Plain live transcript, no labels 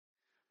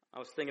I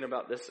was thinking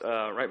about this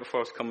right before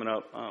I was coming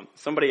up.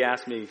 Somebody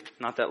asked me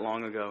not that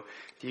long ago,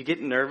 do you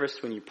get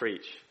nervous when you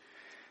preach?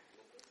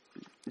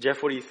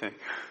 Jeff, what do you think?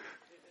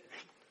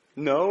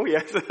 No?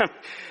 Yes?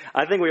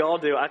 I think we all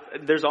do.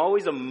 There's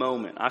always a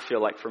moment, I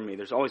feel like for me,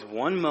 there's always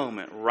one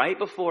moment right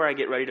before I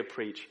get ready to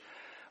preach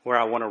where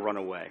I want to run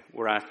away,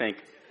 where I think,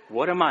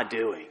 what am I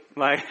doing?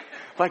 Like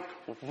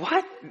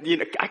what?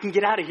 I can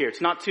get out of here. It's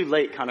not too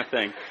late kind of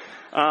thing.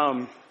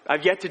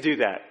 I've yet to do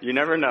that. You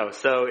never know.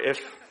 So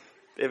if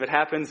it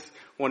happens,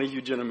 one of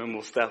you gentlemen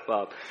will step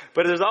up.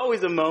 But there's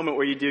always a moment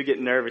where you do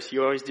get nervous.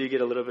 You always do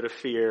get a little bit of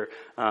fear,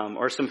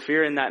 or some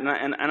fear in that.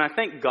 And I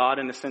thank God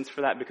in a sense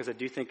for that, because I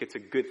do think it's a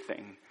good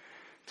thing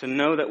to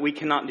know that we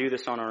cannot do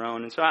this on our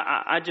own. And so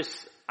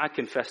I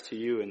confess to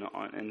you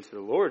and to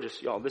the Lord,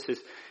 y'all,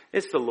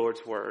 it's the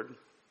Lord's word.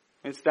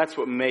 That's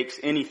what makes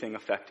anything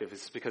effective.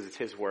 It's because it's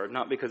His word,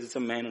 not because it's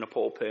a man in a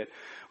pulpit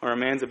or a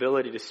man's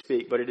ability to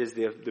speak, but it is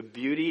the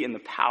beauty and the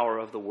power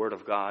of the word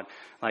of God.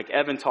 Like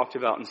Evan talked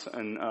about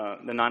in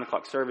the 9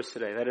 o'clock service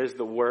today, that is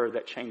the word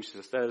that changes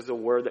us. That is the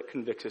word that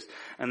convicts us,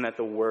 and that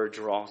the word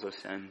draws us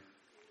in.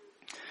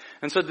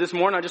 And so this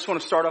morning, I just want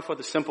to start off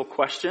with a simple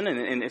question,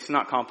 and it's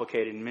not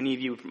complicated. Many of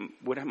you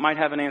might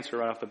have an answer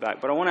right off the bat,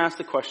 but I want to ask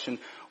the question,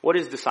 what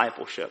is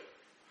discipleship?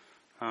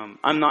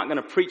 I'm not going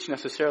to preach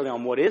necessarily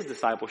on what is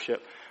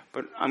discipleship,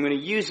 but I'm going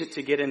to use it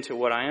to get into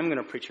what I am going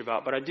to preach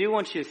about. But I do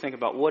want you to think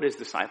about, what is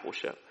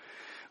discipleship?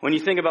 When you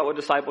think about what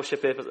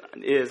discipleship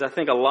is, I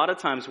think a lot of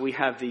times we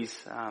have these,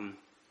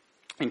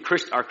 in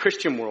our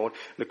Christian world,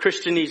 the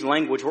Christianese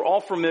language, we're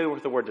all familiar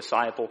with the word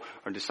disciple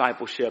or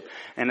discipleship.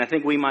 And I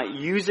think we might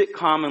use it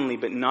commonly,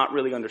 but not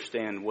really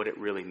understand what it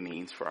really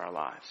means for our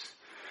lives.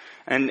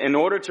 And in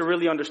order to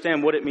really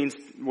understand what it means,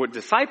 what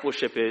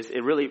discipleship is,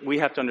 we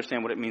have to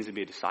understand what it means to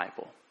be a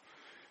disciple.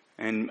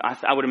 And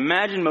I would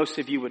imagine most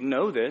of you would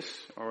know this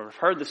or have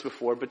heard this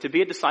before, but to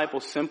be a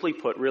disciple, simply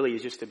put, really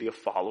is just to be a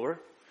follower,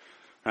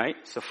 right?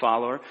 It's a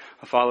follower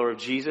of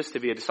Jesus. To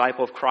be a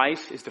disciple of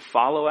Christ is to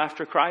follow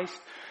after Christ.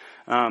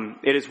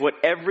 It is what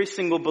every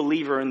single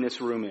believer in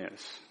this room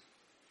is.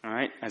 All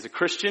right? As a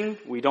Christian,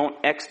 we don't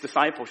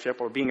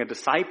ex-discipleship or being a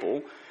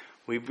disciple.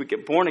 We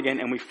get born again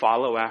and we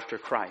follow after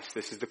Christ.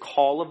 This is the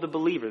call of the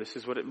believer. This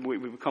is we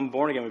become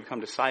born again, we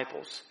become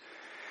disciples.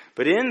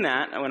 But in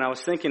that, when I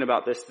was thinking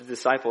about this, the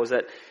disciple, is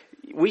that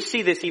we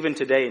see this even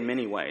today in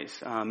many ways.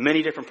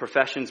 Many different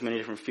professions, many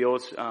different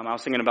fields. I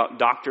was thinking about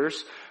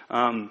doctors.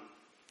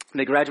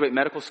 They graduate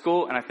medical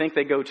school, and I think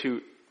they go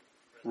to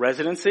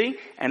residency,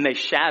 and they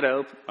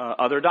shadow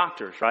other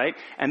doctors, right?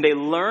 And they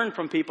learn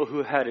from people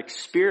who had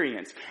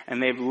experience,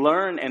 and they've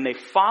learned, and they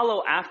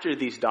follow after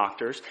these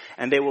doctors,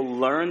 and they will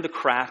learn the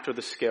craft or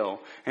the skill.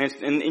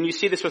 And you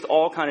see this with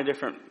all kind of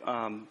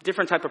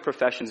different type of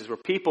professions, is where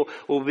people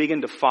will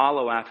begin to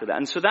follow after that.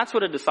 And so that's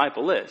what a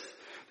disciple is.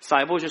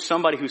 Disciple is just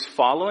somebody who's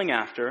following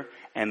after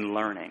and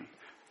learning.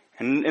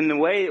 And the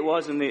way it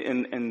was in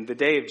the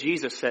day of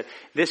Jesus, that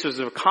this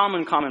was a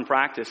common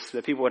practice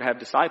that people would have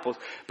disciples,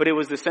 but it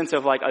was the sense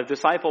of like a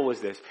disciple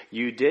was this: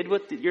 you did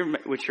what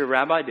your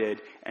rabbi did,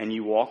 and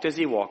you walked as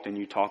he walked, and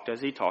you talked as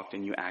he talked,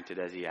 and you acted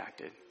as he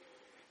acted.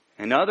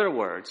 In other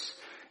words,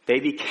 they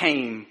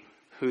became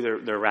who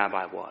their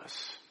rabbi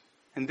was.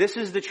 And this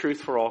is the truth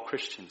for all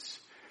Christians.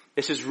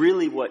 This is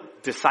really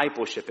what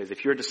discipleship is.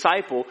 If you're a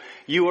disciple,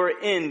 you are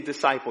in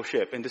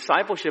discipleship. And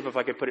discipleship, if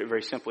I could put it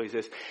very simply, is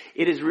this: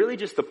 it is really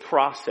just the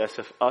process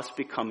of us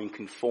becoming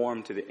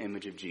conformed to the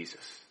image of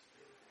Jesus.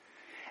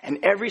 And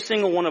every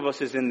single one of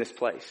us is in this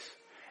place.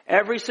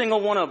 Every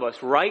single one of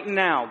us right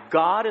now,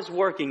 God is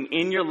working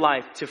in your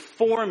life to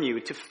form you,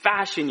 to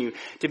fashion you,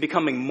 to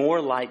becoming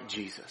more like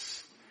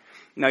Jesus.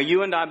 Now,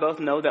 you and I both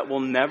know that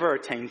we'll never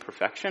attain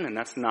perfection, and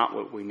that's not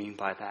what we mean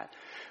by that.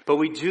 But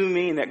we do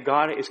mean that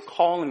God is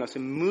calling us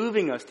and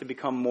moving us to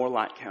become more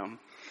like Him.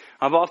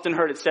 I've often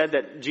heard it said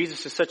that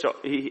Jesus is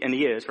and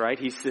He is, right?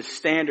 He's the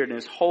standard in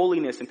His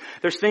holiness. And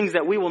there's things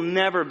that we will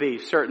never be,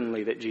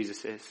 certainly, that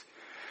Jesus is.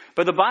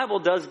 But the Bible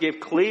does give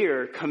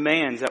clear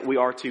commands that we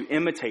are to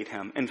imitate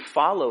Him and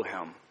follow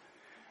Him.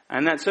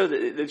 And that so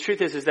the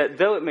truth is that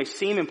though it may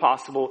seem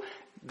impossible,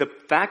 the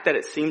fact that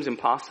it seems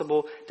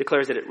impossible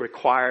declares that it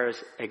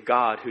requires a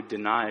God who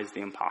denies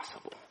the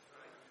impossible.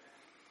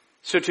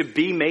 So to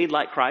be made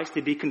like Christ,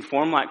 to be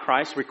conformed like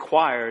Christ,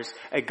 requires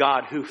a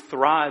God who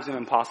thrives in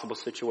impossible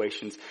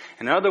situations.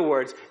 In other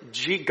words,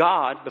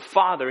 God, the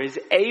Father, is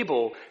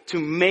able to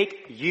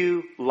make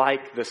you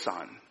like the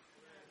Son.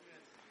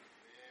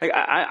 Like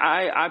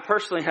I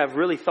personally have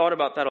really thought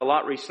about that a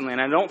lot recently,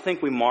 and I don't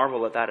think we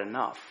marvel at that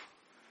enough.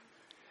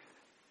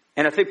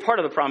 And I think part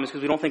of the problem is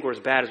because we don't think we're as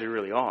bad as we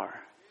really are.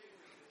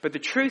 But the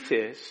truth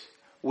is,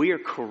 we are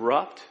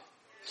corrupt,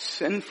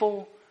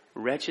 sinful,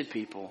 wretched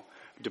people,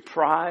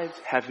 deprived,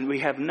 we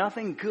have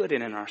nothing good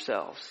in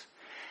ourselves.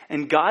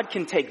 And God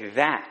can take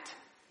that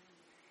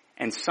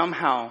and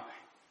somehow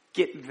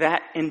get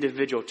that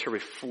individual to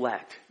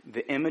reflect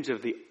the image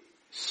of the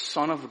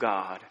Son of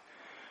God,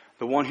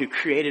 the one who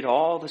created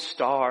all the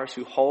stars,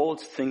 who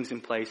holds things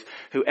in place,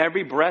 who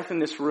every breath in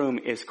this room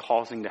is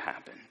causing to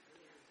happen.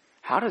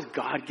 How does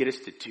God get us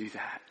to do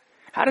that?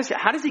 How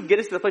does he get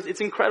us to the place?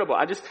 It's incredible.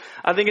 I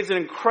think it's an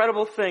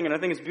incredible thing, and I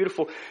think it's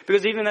beautiful,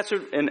 because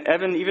and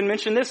Evan even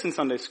mentioned this in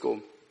Sunday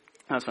school,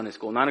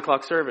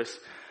 9:00 service,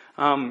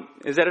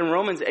 is that in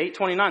Romans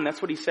 8:29,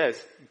 that's what he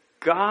says.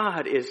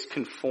 God is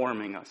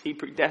conforming us. He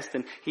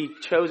predestined. He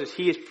chose us.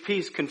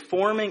 He's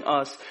conforming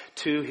us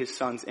to his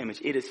Son's image.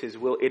 It is his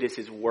will. It is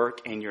his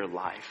work in your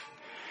life.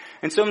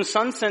 And so in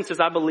some senses,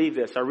 I believe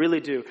this. I really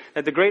do.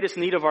 That the greatest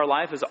need of our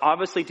life is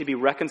obviously to be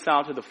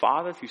reconciled to the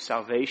Father through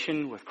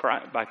salvation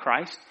by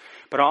Christ.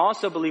 But I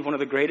also believe one of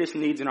the greatest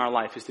needs in our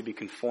life is to be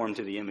conformed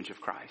to the image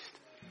of Christ.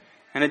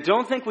 And I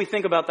don't think we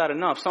think about that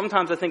enough.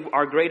 Sometimes I think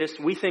our greatest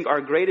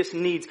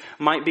needs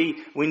might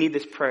be, we need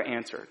this prayer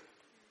answered.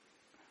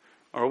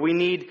 Or we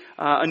need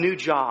a new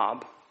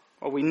job.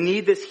 Or we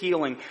need this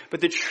healing.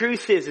 But the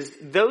truth is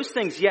those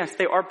things, yes,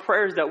 they are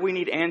prayers that we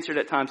need answered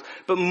at times.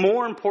 But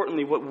more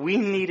importantly, what we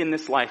need in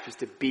this life is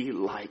to be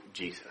like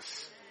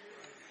Jesus.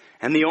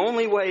 And the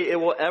only way it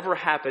will ever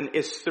happen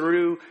is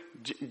through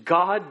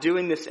God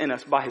doing this in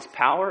us by his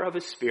power of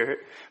his Spirit,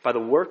 by the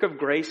work of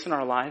grace in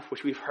our life,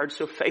 which we've heard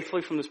so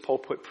faithfully from this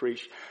pulpit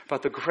preached,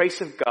 about the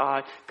grace of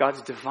God,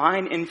 God's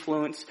divine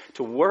influence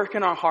to work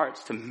in our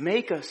hearts, to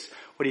make us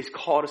what he's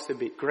called us to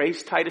be.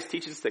 Titus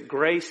teaches us that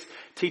grace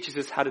teaches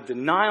us how to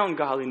deny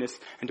ungodliness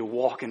and to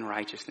walk in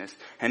righteousness.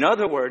 In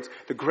other words,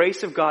 the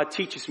grace of God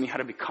teaches me how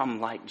to become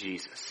like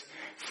Jesus.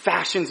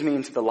 Fashions me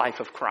into the life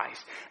of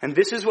Christ. And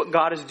this is what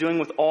God is doing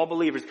with all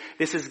believers.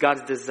 This is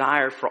God's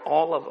desire for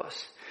all of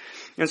us.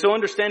 And so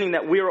understanding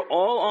that we are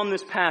all on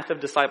this path of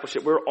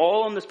discipleship. We're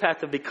all on this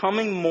path of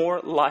becoming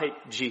more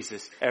like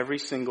Jesus every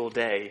single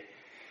day.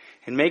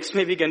 It makes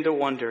me begin to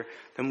wonder,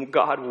 then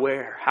God,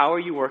 where? How are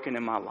you working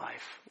in my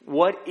life?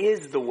 What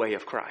is the way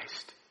of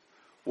Christ?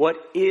 What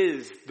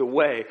is the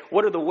way?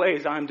 What are the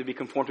ways I'm to be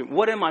conformed to?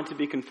 What am I to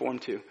be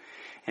conformed to?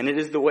 And it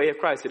is the way of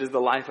Christ. It is the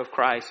life of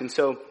Christ. And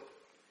so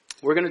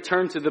we're going to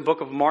turn to the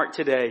book of Mark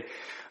today.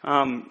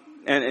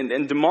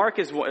 And Mark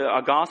is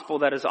a gospel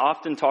that is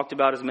often talked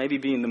about as maybe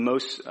being the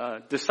most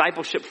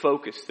discipleship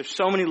focused. There's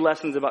so many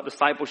lessons about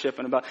discipleship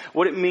and about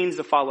what it means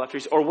to follow after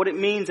Jesus, or what it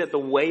means that the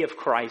way of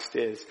Christ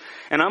is.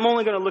 And I'm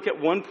only going to look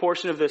at one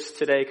portion of this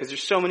today because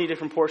there's so many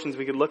different portions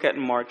we could look at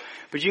in Mark.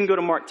 But you can go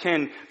to Mark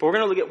 10. But we're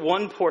going to look at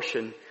one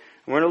portion.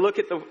 We're going to look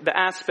at the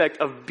aspect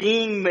of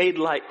being made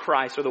like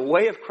Christ, or the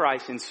way of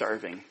Christ in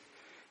serving.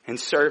 And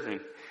serving.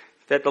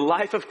 That the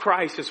life of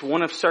Christ is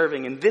one of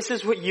serving. And this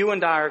is what you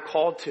and I are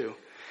called to.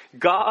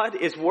 God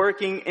is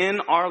working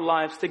in our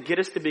lives to get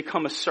us to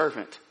become a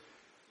servant.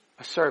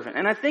 A servant.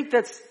 And I think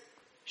that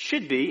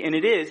should be, and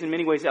it is in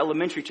many ways,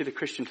 elementary to the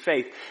Christian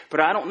faith.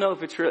 But I don't know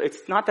if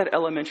it's not that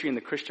elementary in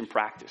the Christian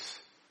practice.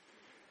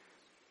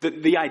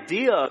 The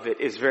idea of it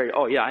is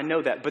I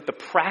know that. But the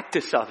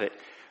practice of it,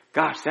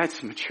 gosh,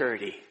 that's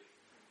maturity.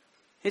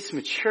 It's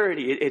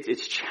maturity.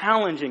 It's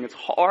challenging. It's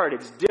hard.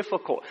 It's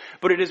difficult.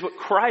 But it is what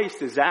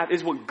Christ is at. It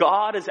is what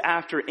God is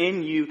after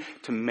in you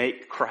to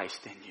make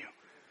Christ in you.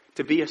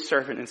 To be a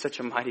servant in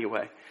such a mighty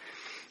way.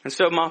 And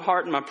so my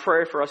heart and my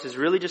prayer for us is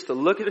really just to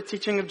look at the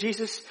teaching of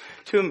Jesus,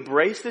 to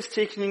embrace this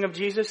teaching of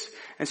Jesus,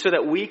 and so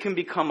that we can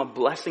become a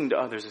blessing to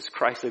others as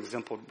Christ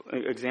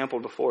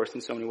exampled before us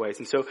in so many ways.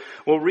 And so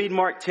we'll read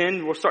Mark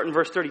 10. We'll start in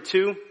verse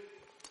 32.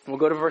 We'll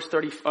go to verse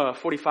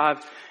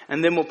 45,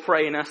 and then we'll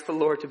pray and ask the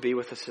Lord to be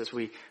with us as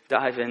we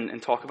dive in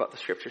and talk about the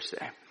scriptures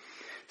today.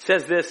 It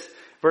says this,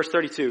 verse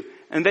 32,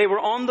 and they were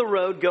on the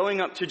road going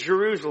up to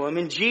Jerusalem,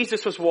 and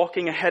Jesus was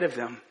walking ahead of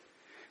them.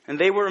 And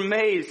they were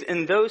amazed,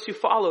 and those who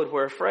followed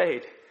were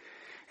afraid.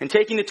 And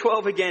taking the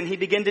 12 again, he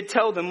began to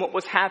tell them what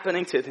was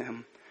happening to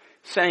them,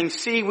 saying,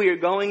 see, we are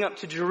going up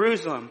to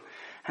Jerusalem,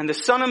 and the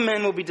Son of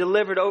Man will be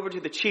delivered over to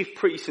the chief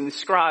priests and the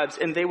scribes,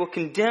 and they will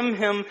condemn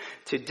him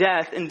to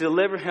death and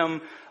deliver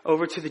him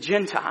over to the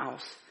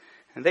Gentiles.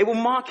 And they will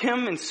mock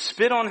him and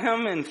spit on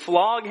him and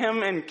flog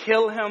him and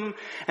kill him,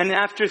 and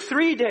after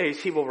 3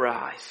 days he will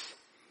rise.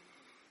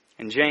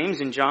 And James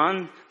and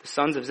John, the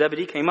sons of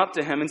Zebedee, came up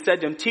to him and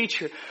said to him,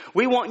 Teacher,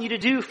 we want you to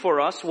do for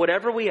us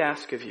whatever we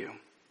ask of you.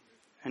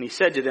 And he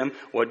said to them,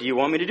 what do you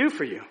want me to do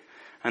for you?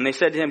 And they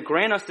said to him,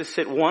 grant us to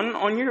sit one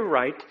on your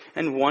right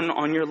and one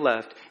on your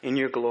left in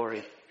your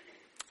glory.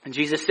 And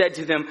Jesus said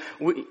to them,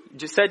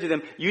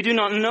 you do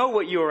not know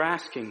what you are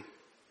asking.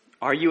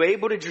 Are you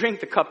able to drink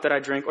the cup that I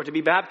drink, or to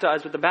be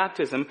baptized with the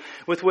baptism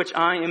with which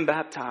I am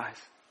baptized?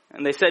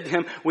 And they said to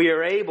him, we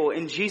are able.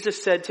 And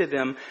Jesus said to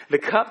them, the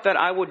cup that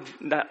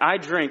I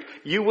drink,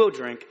 you will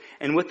drink.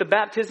 And with the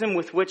baptism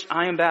with which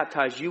I am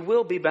baptized, you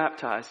will be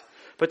baptized.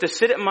 But to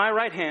sit at my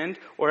right hand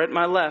or at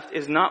my left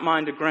is not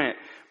mine to grant,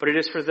 but it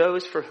is for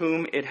those for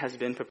whom it has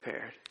been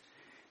prepared.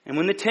 And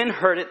when the 10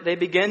 heard it, they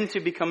began to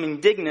become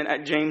indignant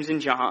at James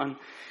and John.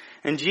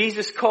 And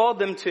Jesus called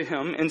them to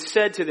him and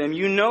said to them,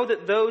 you know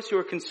that those who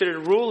are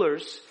considered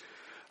rulers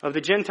of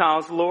the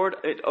Gentiles lord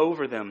it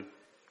over them.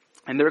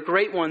 And their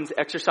great ones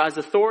exercise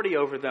authority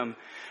over them.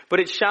 But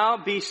it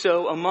shall be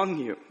so among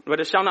you. But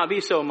it shall not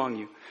be so among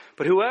you.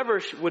 But whoever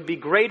would be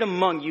great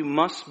among you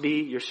must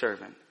be your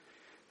servant.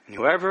 And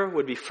whoever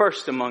would be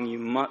first among you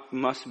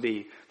must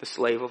be the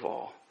slave of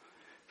all.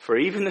 For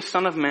even the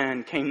Son of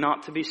Man came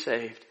not to be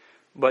saved,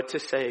 but to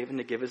save and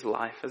to give his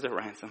life as a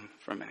ransom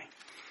for many.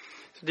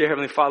 So dear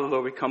Heavenly Father,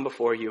 Lord, we come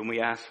before you and we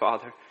ask,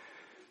 Father,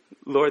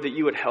 Lord, that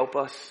you would help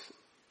us.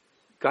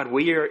 God,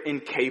 we are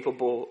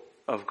incapable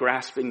of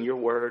grasping your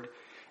word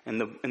and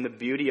the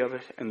beauty of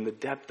it and the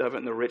depth of it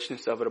and the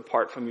richness of it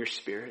apart from your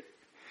Spirit.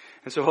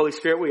 And so, Holy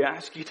Spirit, we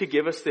ask you to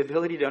give us the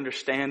ability to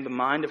understand the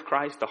mind of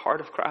Christ, the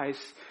heart of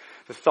Christ,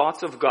 the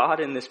thoughts of God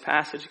in this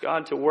passage,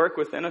 God, to work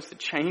within us, to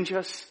change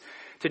us,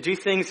 to do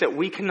things that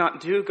we cannot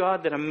do,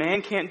 God, that a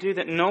man can't do,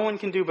 that no one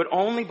can do, but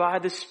only by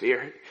the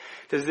Spirit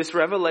does this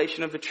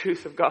revelation of the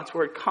truth of God's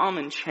word come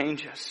and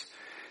change us.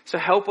 So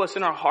help us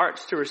in our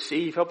hearts to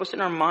receive, help us in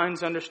our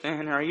minds to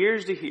understand, our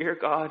ears to hear,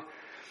 God,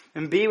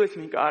 and be with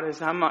me, God,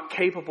 as I'm not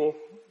capable,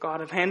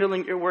 God, of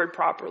handling your word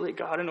properly,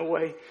 God, in a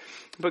way.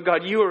 But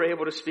God, you are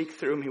able to speak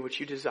through me what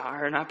you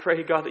desire. And I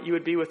pray, God, that you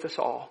would be with us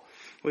all.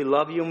 We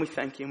love you and we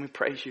thank you and we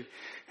praise you.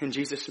 In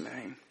Jesus'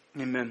 name,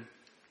 amen.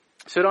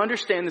 So to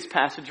understand this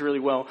passage really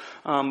well,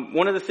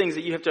 one of the things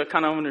that you have to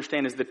kind of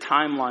understand is the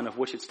timeline of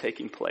which it's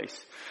taking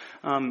place.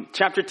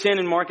 Chapter 10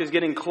 in Mark is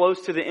getting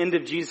close to the end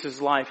of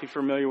Jesus' life. You're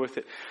familiar with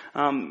it.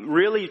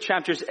 Really,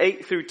 chapters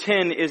 8 through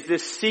 10 is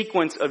this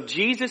sequence of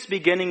Jesus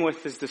beginning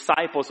with his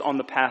disciples on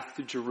the path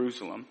to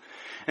Jerusalem.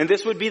 And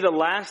this would be the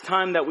last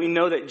time that we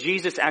know that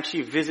Jesus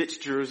actually visits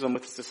Jerusalem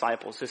with his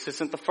disciples. This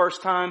isn't the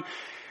first time,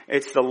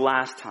 it's the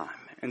last time.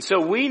 And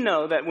so we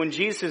know that when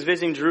Jesus is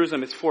visiting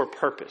Jerusalem, it's for a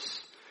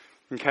purpose.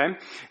 Okay?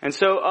 And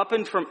so up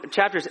in from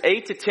chapters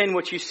 8 to 10,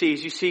 what you see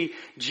is you see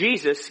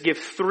Jesus give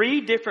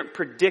 3 different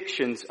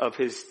predictions of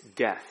his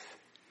death.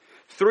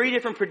 3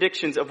 different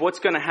predictions of what's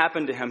going to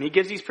happen to him. He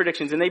gives these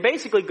predictions and they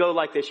basically go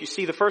like this. You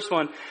see the first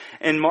one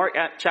in Mark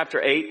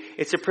chapter 8.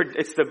 It's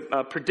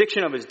the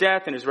prediction of his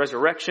death and his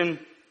resurrection.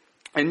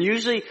 And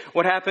usually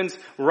what happens,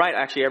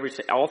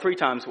 all 3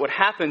 times, what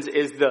happens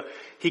is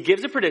he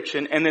gives a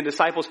prediction and the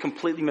disciples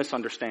completely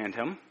misunderstand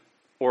him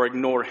or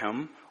ignore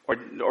him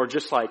or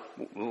just like,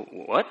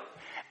 what?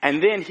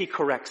 And then he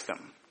corrects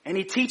them. And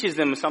he teaches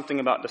them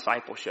something about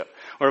discipleship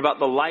or about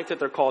the life that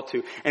they're called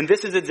to. And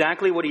this is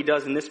exactly what he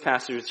does in this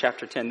passage of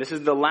chapter 10. This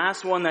is the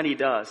last one that he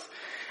does.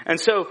 And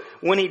so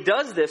when he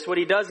does this, what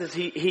he does is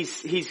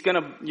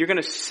you're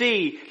gonna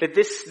see that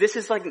this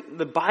is like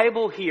the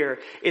Bible here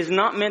is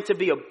not meant to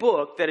be a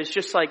book that is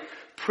just like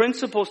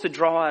principles to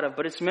draw out of,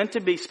 but it's meant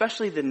to be,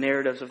 especially the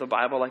narratives of the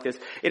Bible like this,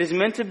 it is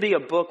meant to be a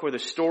book where the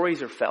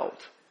stories are felt.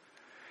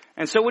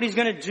 And so what he's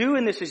going to do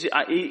in this is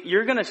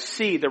you're going to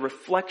see the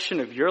reflection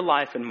of your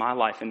life and my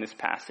life in this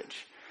passage.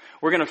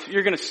 You're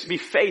going to be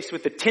faced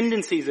with the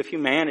tendencies of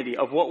humanity,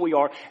 of what we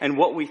are and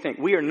what we think.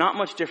 We are not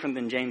much different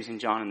than James and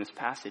John in this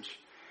passage,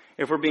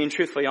 if we're being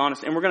truthfully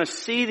honest. And we're going to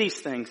see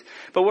these things.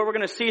 But what we're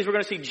going to see is we're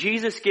going to see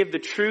Jesus give the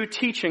true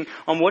teaching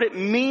on what it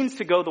means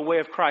to go the way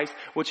of Christ,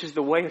 which is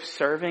the way of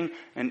serving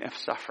and of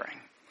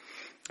suffering.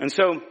 And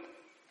so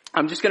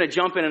I'm just going to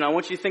jump in and I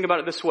want you to think about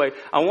it this way.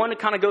 I want to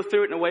kind of go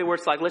through it in a way where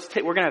it's like,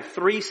 we're going to have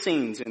 3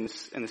 scenes in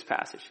this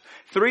passage.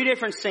 3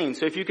 different scenes.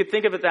 So if you could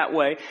think of it that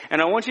way,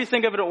 and I want you to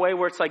think of it in a way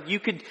where it's like you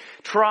could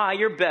try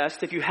your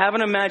best, if you have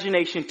an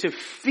imagination, to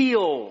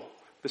feel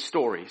the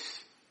stories.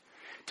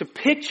 To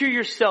picture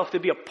yourself to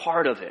be a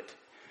part of it.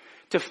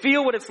 To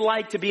feel what it's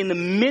like to be in the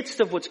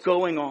midst of what's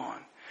going on.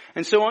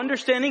 And so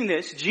understanding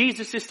this,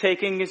 Jesus is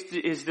taking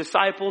his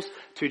disciples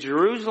to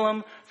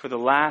Jerusalem for the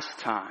last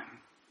time.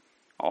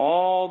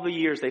 All the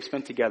years they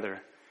spent together.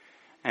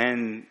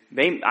 And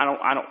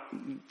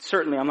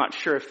I'm not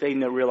sure if they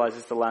realize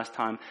it's the last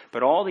time,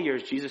 but all the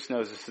years Jesus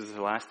knows this is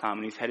the last time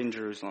and he's heading to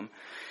Jerusalem.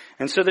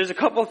 And so there's a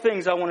couple of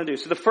things I want to do.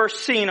 So the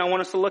first scene I want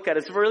us to look at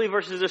is really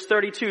verses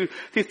 32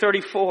 through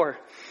 34.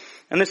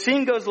 And the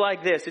scene goes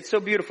like this. It's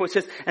so beautiful. It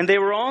says, and they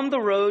were on the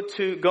road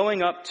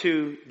going up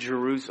to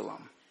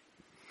Jerusalem.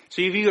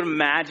 So if you could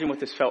imagine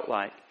what this felt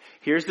like.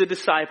 Here's the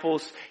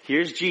disciples,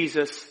 here's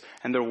Jesus,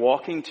 and they're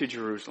walking to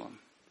Jerusalem.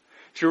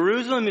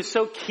 Jerusalem is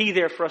so key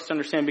there for us to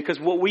understand, because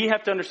what we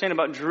have to understand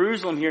about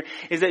Jerusalem here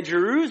is that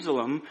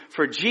Jerusalem,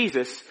 for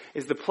Jesus,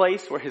 is the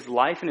place where his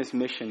life and his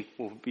mission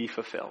will be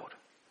fulfilled.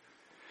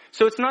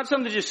 So it's not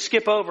something to just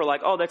skip over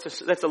like, oh,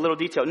 that's a little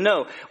detail.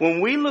 No,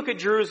 when we look at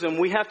Jerusalem,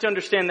 we have to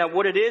understand that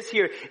what it is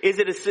here is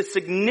that it's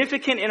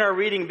significant in our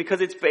reading, because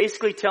it's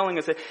basically telling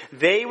us that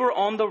they were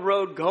on the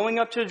road going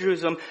up to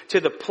Jerusalem, to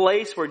the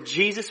place where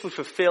Jesus would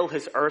fulfill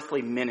his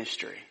earthly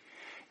ministry.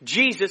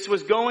 Jesus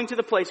was going to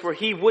the place where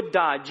he would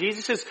die.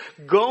 Jesus is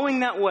going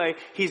that way.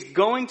 He's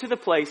going to the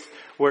place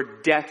where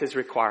death is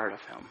required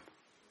of him.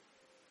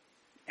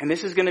 And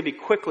this is going to be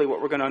quickly what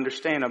we're going to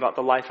understand about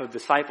the life of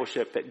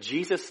discipleship, that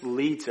Jesus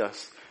leads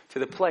us to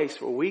the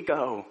place where we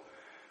go,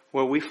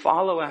 where we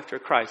follow after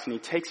Christ. And he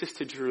takes us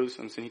to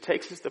Jerusalem, and he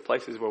takes us to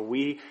places where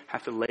we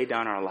have to lay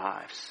down our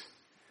lives.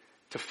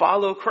 To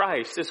follow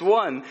Christ is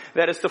one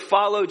that is to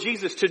follow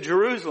Jesus to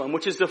Jerusalem,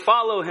 which is to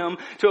follow him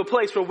to a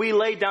place where we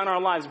lay down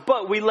our lives.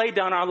 But we lay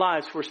down our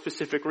lives for a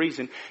specific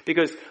reason,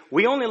 because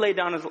we only lay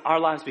down our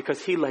lives because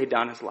he laid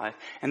down his life.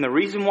 And the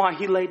reason why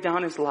he laid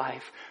down his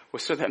life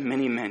was so that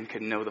many men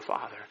could know the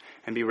Father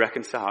and be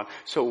reconciled.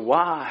 So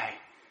why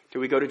do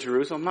we go to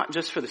Jerusalem? Not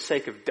just for the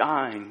sake of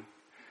dying,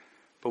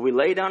 but we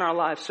lay down our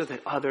lives so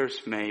that others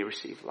may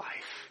receive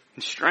life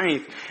and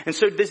strength. And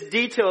so this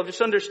detail of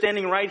just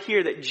understanding right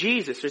here that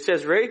Jesus, it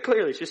says very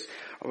clearly, it's just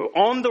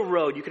on the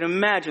road. You can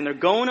imagine they're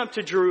going up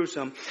to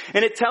Jerusalem.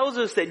 And it tells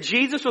us that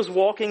Jesus was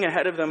walking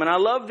ahead of them. And I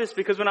love this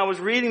because when I was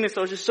reading this,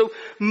 I was just so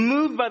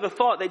moved by the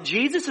thought that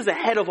Jesus is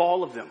ahead of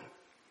all of them.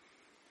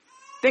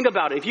 Think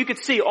about it. If you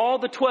could see all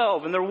the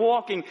 12 and they're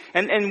walking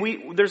and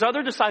there's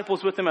other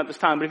disciples with them at this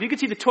time, but if you could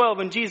see the 12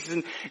 and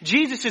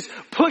Jesus is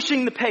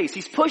pushing the pace.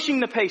 He's pushing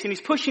the pace and he's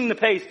pushing the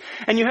pace,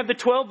 and you have the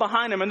 12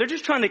 behind him and they're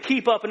just trying to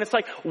keep up, and it's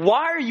like,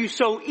 why are you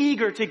so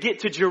eager to get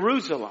to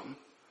Jerusalem?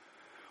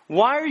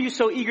 Why are you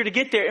so eager to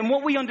get there? And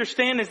what we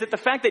understand is that the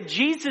fact that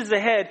Jesus is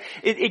ahead,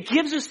 it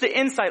gives us the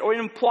insight, or it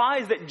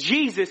implies that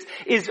Jesus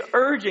is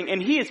urging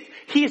and he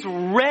is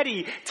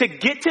ready to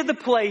get to the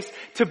place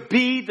to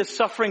be the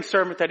suffering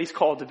servant that he's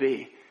called to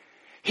be.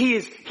 He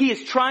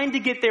is trying to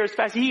get there as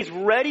fast. He is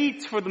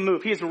ready for the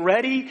move. He is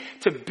ready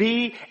to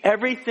be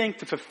everything,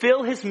 to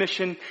fulfill his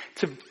mission,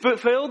 to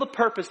fulfill the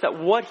purpose that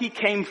what he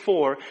came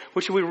for,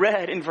 which we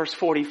read in verse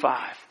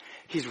 45.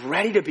 He's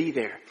ready to be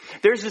there.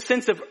 There's a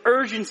sense of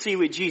urgency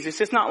with Jesus.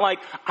 It's not like,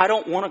 I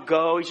don't want to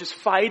go. He's just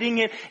fighting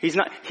it.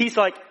 He's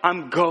like,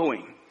 I'm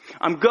going.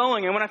 I'm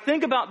going. And when I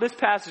think about this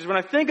passage, when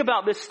I think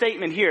about this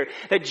statement here,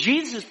 that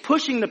Jesus is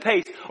pushing the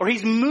pace, or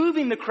he's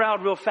moving the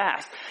crowd real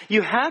fast,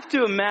 you have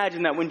to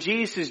imagine that when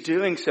Jesus is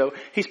doing so,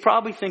 he's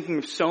probably thinking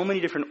of so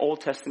many different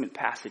Old Testament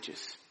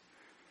passages.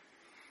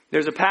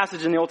 There's a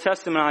passage in the Old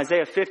Testament,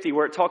 Isaiah 50,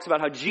 where it talks about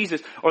how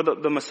Jesus, or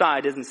the Messiah,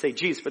 it doesn't say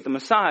Jesus, but the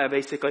Messiah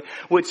basically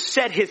would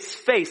set his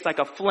face like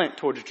a flint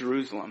towards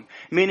Jerusalem.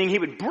 Meaning he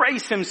would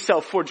brace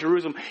himself for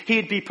Jerusalem.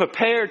 He'd be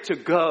prepared to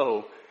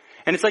go.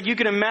 And it's like you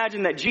can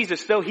imagine that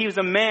Jesus, though he was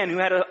a man who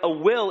had a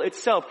will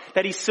itself,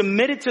 that he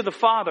submitted to the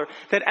Father,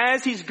 that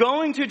as he's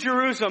going to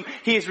Jerusalem,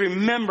 he is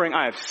remembering,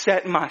 I have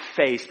set my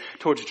face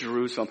towards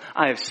Jerusalem.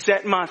 I have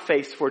set my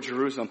face for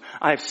Jerusalem.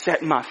 I have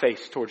set my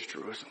face towards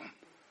Jerusalem.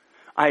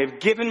 I have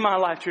given my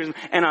life to Jerusalem,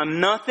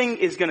 and nothing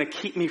is going to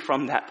keep me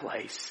from that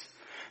place.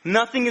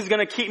 Nothing is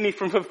going to keep me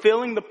from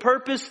fulfilling the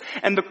purpose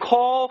and the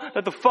call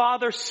that the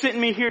Father sent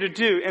me here to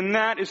do, and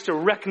that is to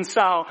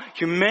reconcile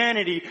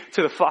humanity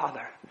to the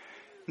Father.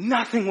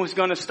 Nothing was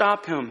going to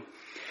stop him.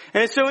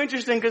 And it's so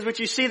interesting because what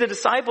you see the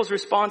disciples'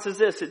 response is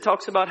this. It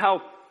talks about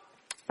how,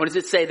 what does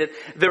it say? That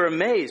they're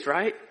amazed,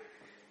 right?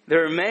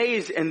 They're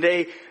amazed, and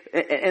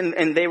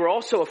they were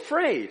also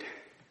afraid.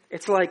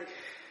 It's like,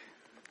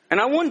 and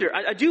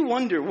I do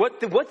wonder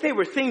what they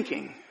were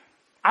thinking.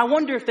 I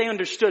wonder if they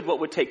understood what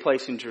would take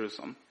place in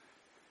Jerusalem.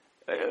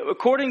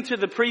 According to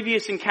the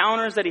previous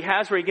encounters that he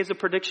has where he gives a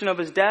prediction of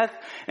his death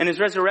and his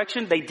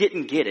resurrection, they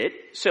didn't get it.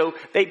 So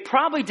they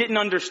probably didn't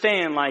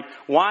understand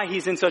why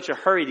he's in such a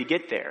hurry to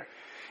get there.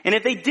 And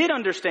if they did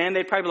understand,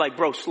 they'd probably be like,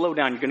 bro, slow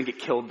down, you're going to get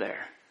killed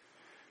there.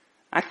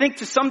 I think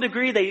to some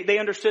degree they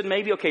understood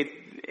maybe, okay,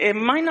 it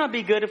might not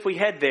be good if we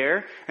head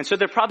there. And so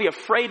they're probably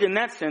afraid in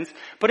that sense.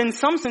 But in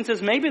some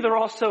senses, maybe they're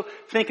also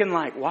thinking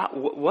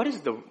what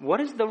is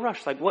the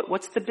rush?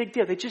 What's the big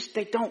deal?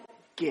 They don't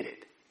get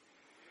it.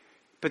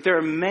 But they're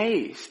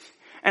amazed.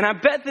 And I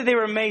bet that they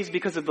were amazed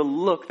because of the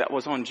look that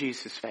was on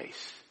Jesus'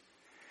 face.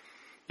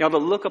 The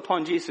look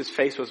upon Jesus'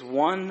 face was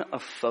one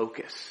of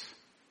focus.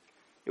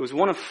 It was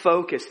one of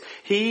focus.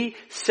 He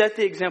set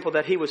the example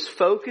that he was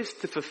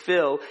focused to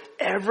fulfill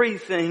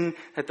everything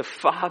that the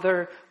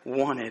Father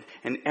wanted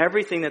and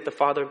everything that the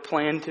Father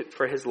planned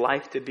for his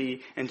life to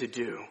be and to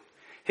do.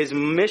 His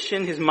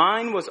mission, his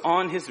mind was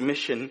on his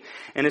mission,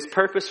 and his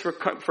purpose for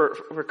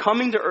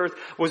coming to earth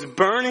was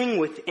burning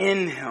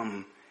within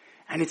him.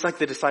 And it's like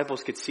the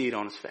disciples could see it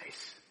on his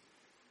face.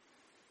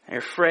 They're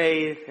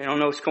afraid. They don't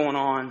know what's going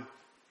on.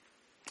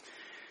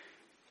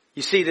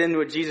 You see then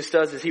what Jesus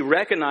does is he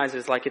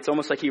recognizes, it's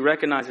almost like he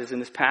recognizes in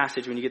this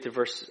passage when you get to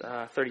verse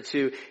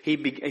 32,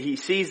 he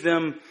sees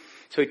them,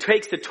 so he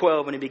takes the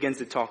 12 and he begins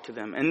to talk to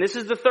them. And this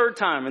is the third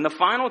time and the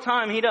final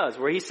time he does,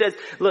 where he says,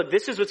 look,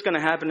 this is what's going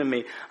to happen to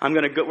me.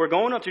 We're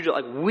going up to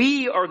Jerusalem.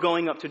 We are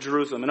going up to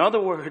Jerusalem. In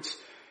other words,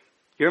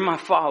 you're my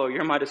follower.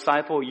 You're my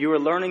disciple. You are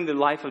learning the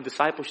life of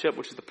discipleship,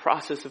 which is the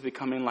process of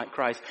becoming like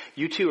Christ.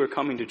 You too are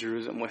coming to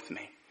Jerusalem with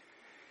me.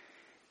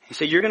 He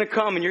said, you're going to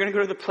come and you're going to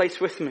go to the place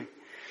with me.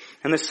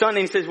 And the Son,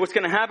 he says, what's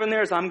going to happen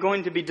there is I'm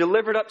going to be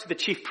delivered up to the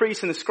chief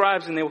priests and the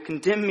scribes, and they will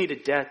condemn me to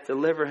death,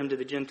 deliver him to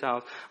the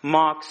Gentiles,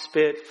 mock,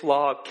 spit,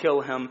 flog, kill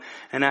him,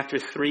 and after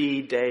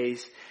 3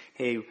 days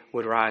he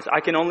would rise. I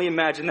can only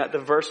imagine that the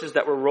verses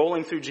that were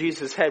rolling through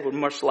Jesus' head were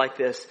much like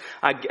this.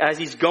 As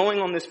he's going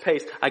on this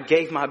pace, I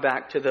gave my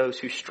back to those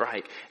who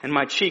strike, and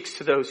my cheeks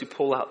to those who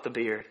pull out the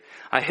beard.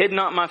 I hid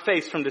not my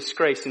face from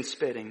disgrace and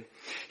spitting.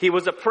 He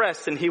was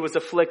oppressed and he was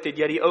afflicted,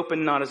 yet he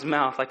opened not his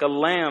mouth, like a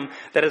lamb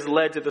that is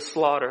led to the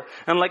slaughter,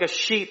 and like a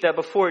sheep that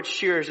before its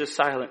shearers is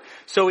silent.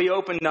 So he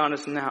opened not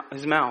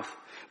his mouth.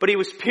 but he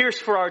was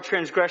pierced for our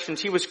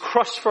transgressions. He was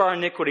crushed for our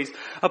iniquities.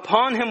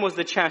 Upon him was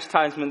the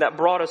chastisement that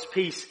brought us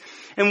peace.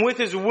 And with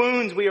his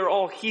wounds we are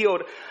all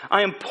healed.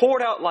 I am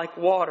poured out like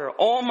water.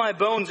 All my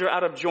bones are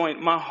out of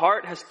joint. My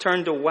heart has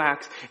turned to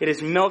wax. It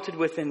is melted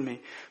within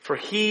me. For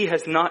he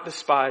has not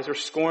despised or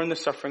scorned the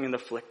suffering and the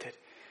afflicted.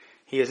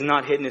 He has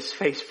not hidden his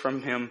face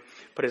from him,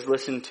 but has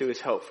listened to his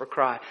hope for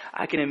cry.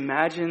 I can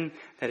imagine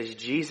that as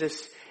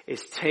Jesus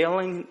is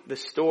telling the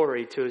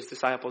story to his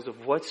disciples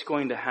of what's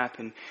going to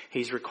happen,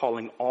 he's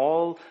recalling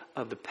all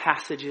of the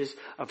passages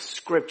of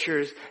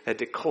scriptures that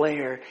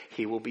declare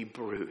he will be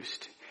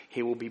bruised.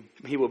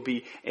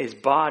 His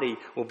body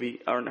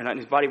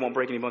won't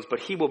break any bones, but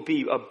he will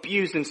be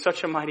abused in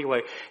such a mighty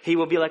way. He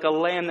will be like a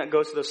lamb that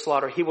goes to the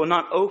slaughter. He will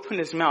not open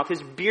his mouth.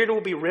 His beard will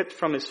be ripped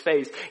from his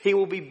face. He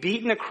will be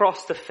beaten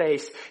across the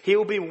face. He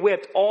will be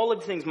whipped. All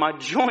of the things, my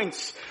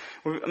joints,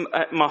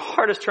 my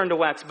heart is turned to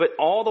wax. But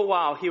all the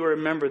while, he will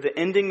remember the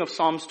ending of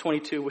Psalms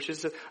 22, which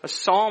is a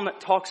psalm that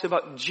talks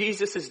about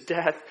Jesus'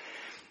 death,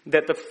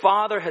 that the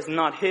Father has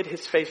not hid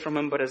his face from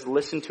him, but has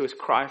listened to his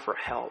cry for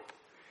help.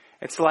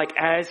 It's like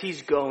as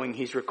he's going,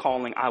 he's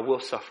recalling, I will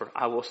suffer,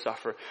 I will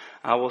suffer,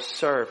 I will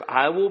serve.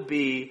 I will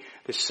be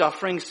the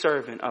suffering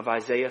servant of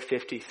Isaiah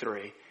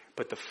 53,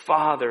 but the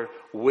Father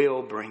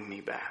will bring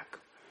me back.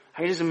 I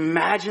can just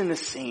imagine the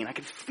scene. I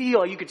could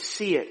feel, you could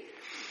see it.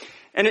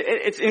 And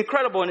it's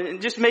incredible, and it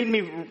just made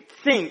me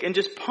think and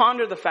just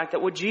ponder the fact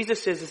that what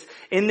Jesus is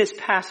in this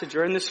passage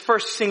or in this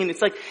first scene,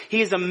 it's like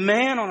he is a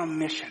man on a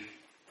mission.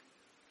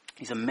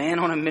 He's a man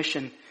on a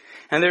mission.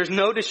 And there's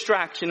no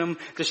distracting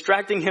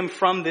him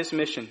from this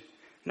mission.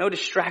 No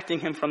distracting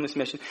him from this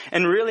mission.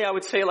 And really, I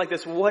would say it like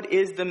this. What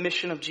is the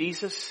mission of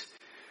Jesus?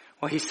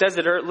 Well, he says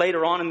it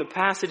later on in the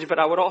passage, but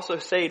I would also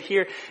say it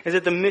here, is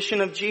that the mission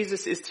of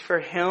Jesus is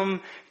for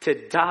him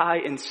to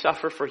die and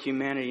suffer for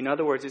humanity. In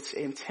other words,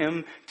 it's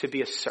him to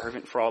be a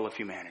servant for all of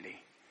humanity.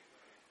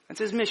 That's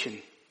his mission.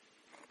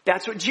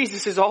 That's what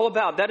Jesus is all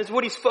about. That is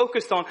what he's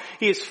focused on.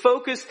 He is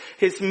focused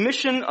his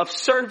mission of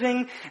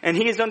serving, and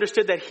he has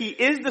understood that he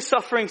is the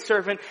suffering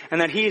servant and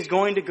that he is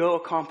going to go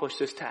accomplish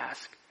this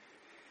task.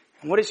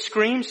 And what it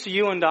screams to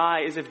you and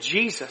I is if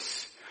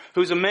Jesus,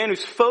 who's a man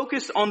who's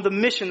focused on the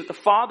mission that the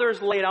Father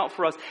has laid out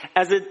for us,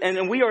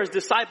 and we are his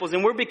disciples,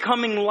 and we're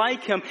becoming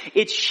like him,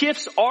 it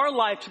shifts our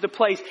life to the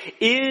place,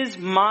 is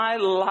my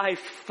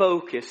life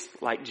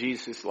focused like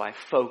Jesus' life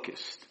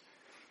focused?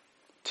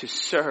 To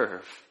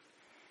serve.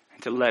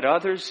 To let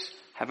others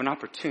have an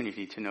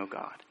opportunity to know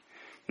God.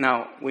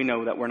 Now, we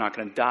know that we're not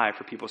going to die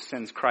for people's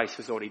sins. Christ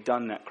has already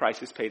done that.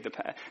 Christ has paved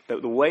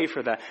the way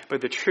for that.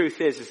 But the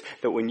truth is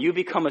that when you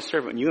become a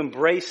servant, when you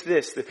embrace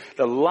this,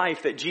 the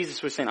life that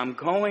Jesus was saying, I'm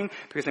going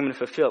because I'm going to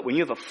fulfill it. When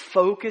you have a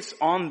focus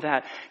on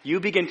that,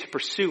 you begin to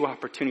pursue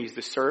opportunities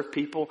to serve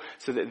people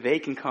so that they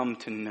can come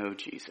to know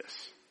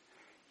Jesus.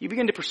 You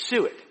begin to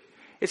pursue it.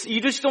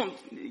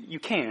 You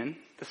can.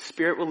 The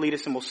Spirit will lead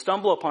us and we'll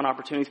stumble upon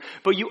opportunities,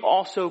 but you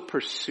also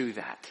pursue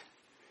that.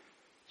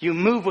 You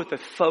move with a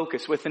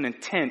focus, with an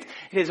intent.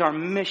 It is our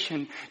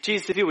mission.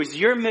 Jesus, if it was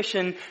your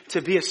mission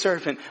to be a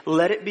servant,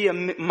 let it be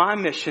my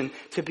mission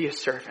to be a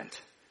servant.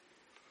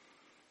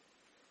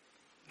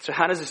 So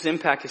how does this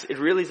impact us? It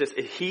really is this.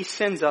 He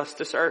sends us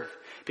to serve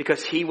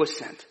because he was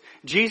sent.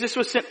 Jesus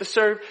was sent to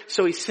serve,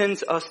 so he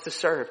sends us to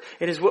serve.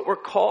 It is what we're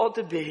called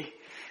to be.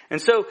 And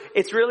so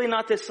it's really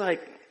not this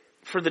like,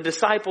 for the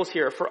disciples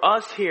here, for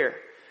us here,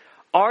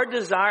 our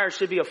desire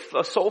should be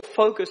a sole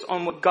focus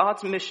on what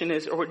God's mission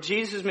is or what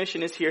Jesus'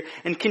 mission is here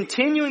and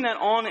continuing that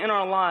on in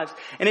our lives.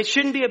 And it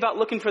shouldn't be about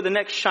looking for the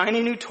next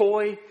shiny new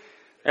toy.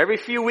 Every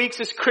few weeks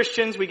as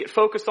Christians, we get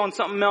focused on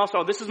something else.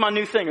 Oh, this is my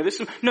new thing.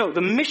 No,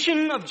 the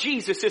mission of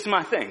Jesus is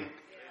my thing.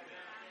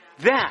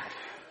 That.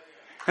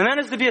 And that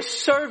is to be a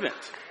servant.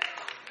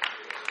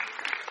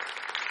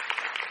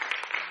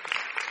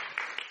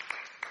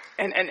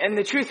 And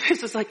the truth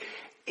is, it's like,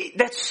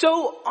 that's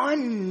so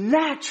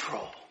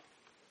unnatural.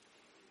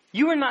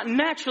 You are not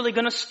naturally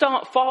going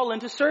to fall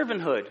into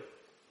servanthood.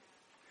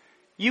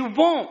 You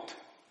won't.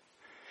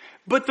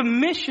 But the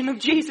mission of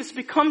Jesus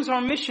becomes our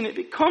mission. It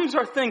becomes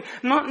our thing.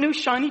 Not new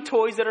shiny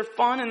toys that are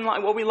fun and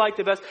like what we like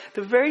the best.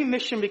 The very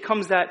mission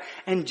becomes that.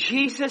 And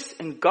Jesus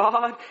and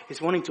God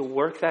is wanting to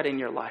work that in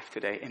your life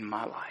today, in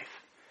my life.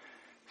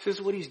 This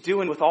is what he's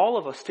doing with all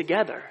of us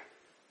together.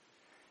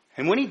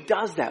 And when he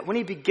does that, when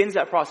he begins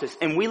that process,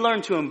 and we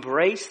learn to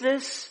embrace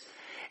this,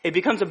 it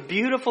becomes a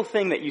beautiful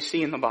thing that you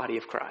see in the body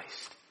of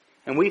Christ.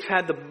 And we've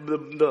had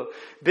the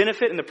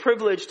benefit and the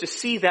privilege to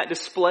see that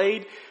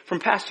displayed from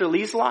Pastor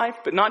Lee's life,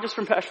 but not just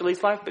from Pastor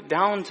Lee's life, but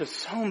down to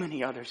so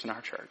many others in our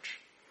church.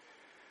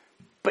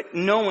 But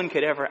no one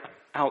could ever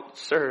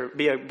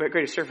be a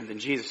greater servant than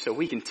Jesus, so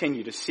we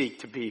continue to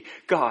seek to be,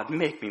 God,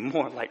 make me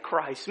more like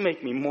Christ,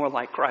 make me more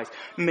like Christ,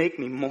 make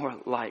me more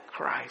like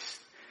Christ.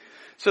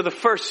 So the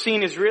first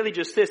scene is really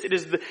just this. It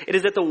is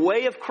that the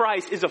way of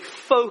Christ is a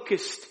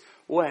focused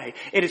way.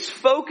 It is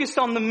focused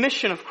on the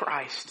mission of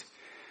Christ.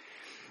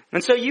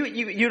 And so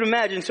you'd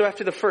imagine, so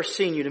after the first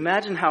scene, you'd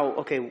imagine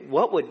how, okay,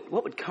 what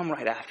would come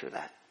right after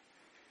that?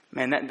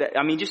 Man,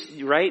 just,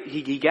 right?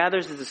 He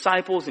gathers his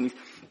disciples and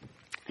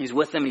he's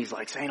with them and he's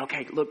like saying,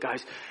 okay, look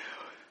guys,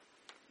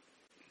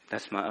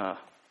 that's my,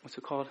 what's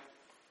it called?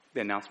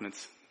 The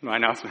announcements. My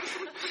announcements.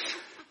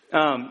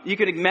 You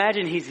could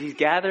imagine he's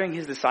gathering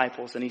his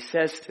disciples and he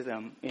says to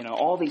them,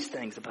 all these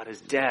things about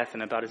his death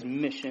and about his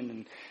mission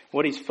and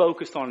what he's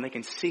focused on, and they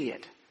can see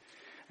it.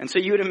 And so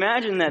you would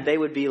imagine that they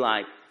would be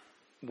like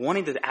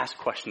wanting to ask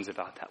questions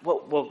about that.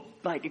 Well,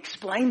 like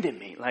explain to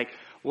me, like,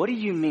 what do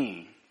you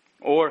mean?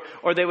 Or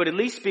they would at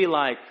least be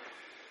like,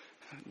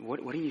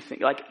 what do you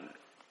think? Like,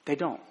 they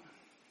don't.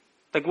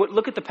 Like,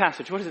 look at the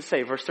passage. What does it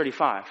say? Verse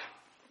 35.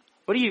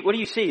 What do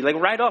you see? Like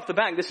right off the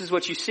bat, this is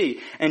what you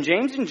see. And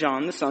James and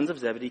John, the sons of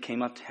Zebedee,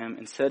 came up to him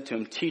and said to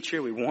him,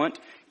 Teacher, we want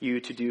you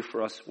to do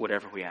for us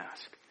whatever we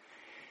ask.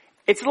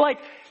 It's like,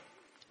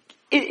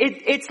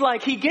 it's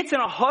like he gets in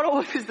a huddle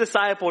with his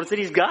disciples and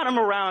he's got them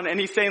around and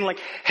he's saying like,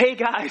 hey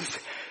guys,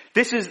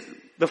 this is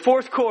the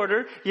fourth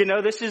quarter,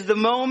 this is the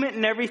moment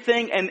and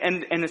everything.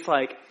 And it's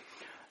like,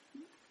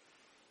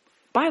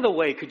 by the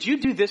way, could you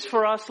do this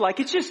for us?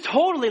 Like, it's just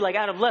totally like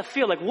out of left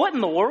field. Like, what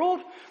in the world?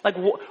 Like,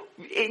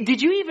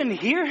 did you even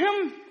hear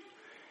him?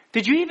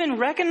 Did you even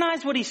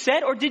recognize what he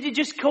said? Or did it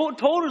just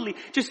totally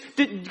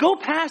go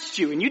past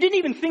you and you didn't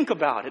even think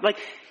about it? Like,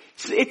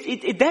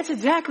 that's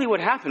exactly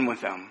what happened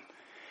with them.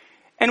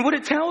 And what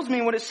it tells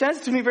me, what it says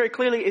to me very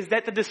clearly is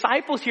that the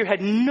disciples here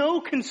had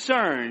no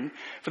concern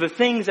for the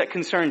things that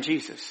concern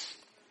Jesus.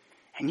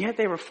 And yet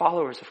they were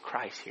followers of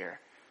Christ here.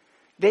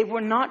 They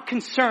were not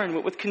concerned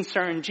with what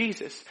concerned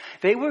Jesus.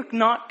 They were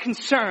not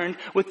concerned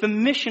with the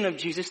mission of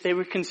Jesus. They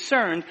were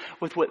concerned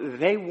with what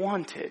they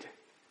wanted.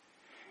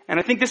 And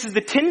I think this is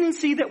the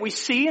tendency that we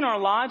see in our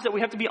lives, that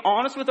we have to be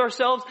honest with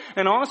ourselves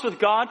and honest with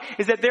God,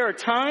 is that there are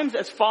times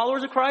as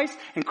followers of Christ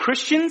and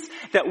Christians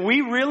that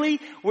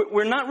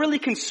we're not really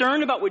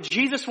concerned about what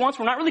Jesus wants.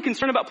 We're not really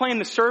concerned about playing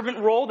the servant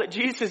role that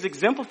Jesus has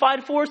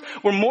exemplified for us.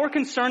 We're more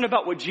concerned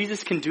about what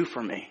Jesus can do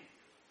for me.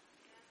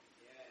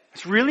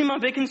 It's really my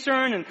big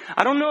concern, and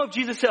I don't know if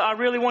Jesus said, I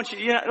really want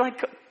you,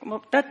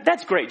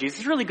 that's great, Jesus.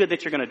 It's really good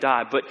that you're going to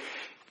die, but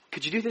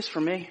could you do this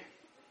for me?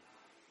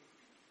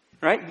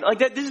 Right? Like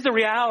this is the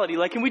reality.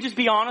 Like, can we just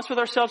be honest with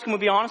ourselves? Can we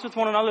be honest with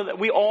one another that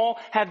we all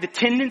have the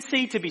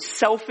tendency to be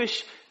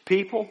selfish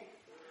people?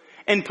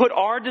 And put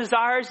our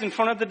desires in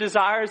front of the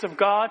desires of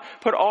God.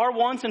 Put our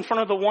wants in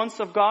front of the wants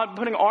of God.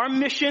 Putting our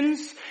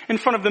missions in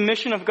front of the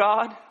mission of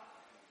God.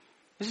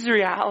 This is the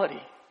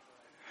reality.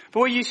 But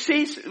what you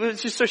see,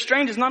 it's just so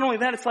strange, is not only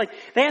that, it's like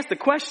they ask the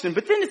question,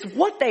 but then it's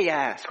what they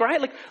ask,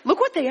 right? Like, look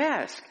what they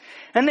ask.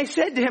 And they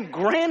said to him,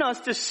 grant us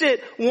to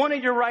sit one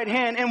at your right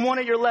hand and one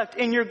at your left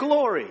in your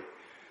glory.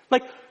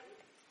 Like,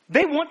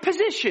 they want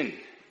position.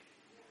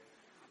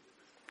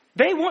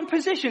 They want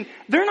position.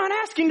 They're not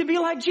asking to be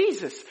like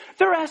Jesus.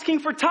 They're asking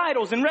for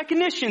titles and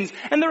recognitions,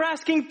 and they're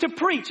asking to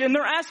preach, and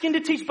they're asking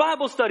to teach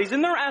Bible studies,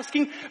 and they're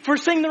asking for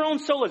sing their own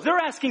solos. They're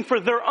asking for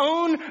their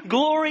own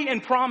glory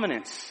and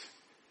prominence.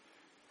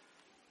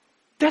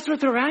 That's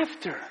what they're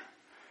after.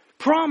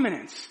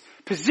 Prominence,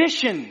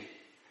 position.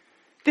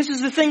 This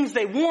is the things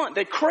they want.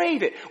 They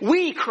crave it.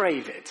 We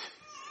crave it.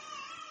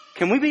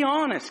 Can we be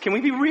honest? Can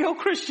we be real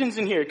Christians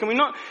in here? Can we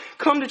not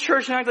come to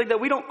church and act like that?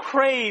 We don't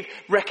crave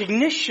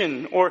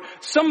recognition or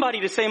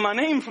somebody to say my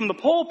name from the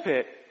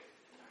pulpit.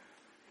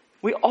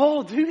 We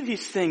all do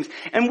these things.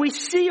 And we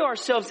see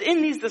ourselves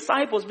in these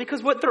disciples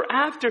because what they're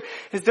after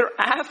is they're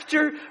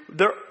after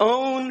their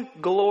own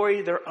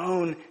glory, their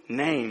own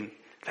name.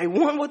 They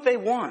want what they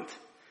want.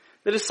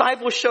 The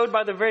disciples showed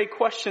by the very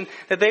question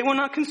that they were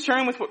not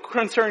concerned with what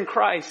concerned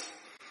Christ.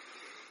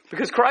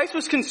 Because Christ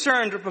was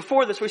concerned, or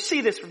before this, we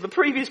see this from the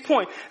previous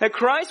point, that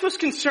Christ was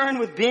concerned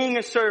with being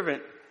a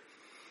servant.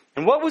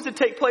 And what was to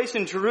take place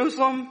in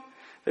Jerusalem?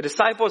 The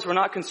disciples were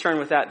not concerned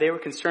with that. They were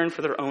concerned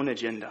for their own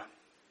agenda.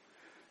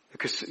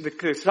 Because the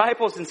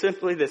disciples, and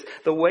simply this,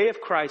 the way of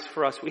Christ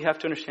for us, we have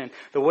to understand,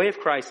 the way of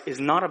Christ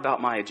is not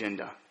about my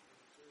agenda.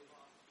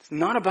 It's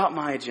not about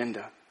my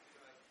agenda.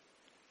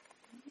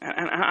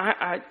 And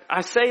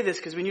I say this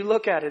because when you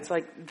look at it, it's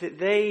like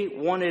they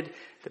wanted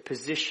the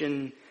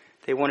position,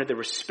 they wanted the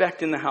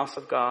respect in the house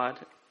of God,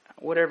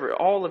 whatever,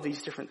 all of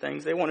these different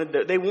things. They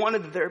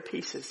wanted their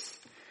pieces.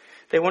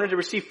 They wanted to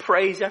receive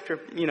praise after,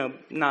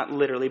 not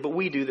literally, but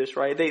we do this,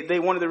 right? They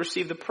wanted to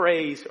receive the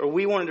praise, or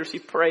we wanted to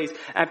receive praise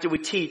after we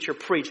teach or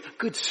preach.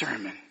 Good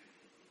sermon.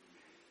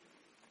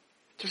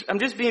 I'm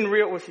just being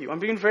real with you. I'm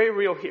being very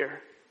real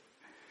here.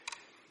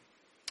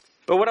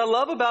 But what I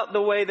love about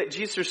the way that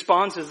Jesus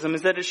responds to them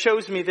is that it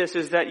shows me this,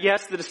 is that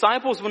yes, the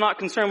disciples were not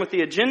concerned with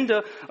the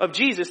agenda of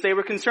Jesus. They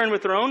were concerned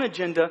with their own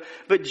agenda.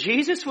 But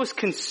Jesus was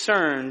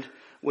concerned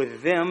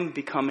with them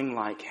becoming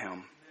like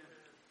him.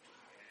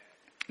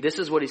 This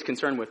is what he's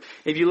concerned with.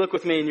 If you look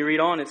with me and you read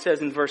on, it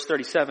says in verse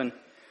 37,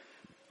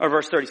 or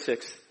verse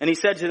 36. And he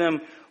said to them,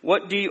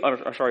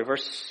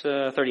 verse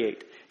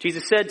 38.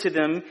 Jesus said to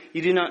them,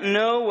 you do not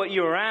know what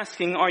you are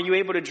asking. Are you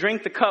able to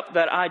drink the cup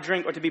that I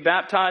drink, or to be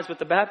baptized with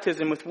the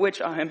baptism with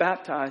which I am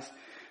baptized?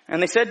 And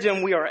they said to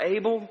him, we are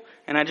able.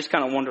 And I just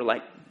kind of wonder,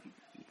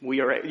 We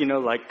are,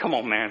 like, come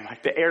on, man,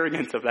 like the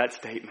arrogance of that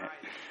statement.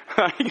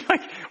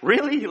 Like,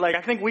 really? Like,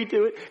 I think we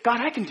do it? God,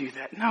 I can do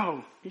that.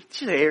 No, it's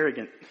just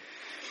arrogant.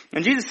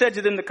 And Jesus said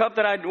to them, the cup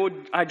that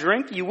I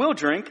drink, you will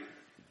drink.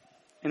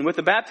 And with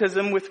the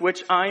baptism with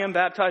which I am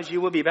baptized,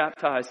 you will be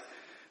baptized.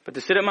 But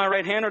to sit at my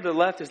right hand or to the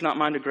left is not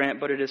mine to grant,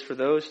 but it is for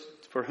those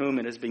for whom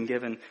it has been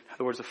given. In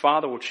other words, the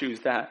Father will choose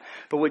that.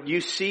 But what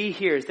you see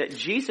here is that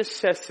Jesus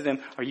says to them,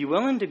 are you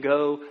willing to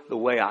go the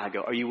way I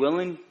go? Are you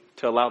willing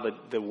to allow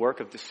the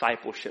work of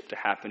discipleship to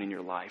happen in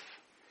your life?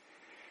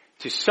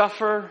 To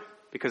suffer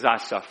because I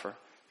suffer.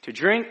 To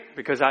drink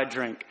because I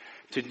drink.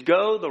 To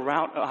go the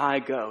route I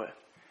go.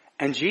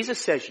 And Jesus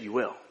says you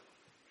will.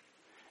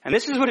 And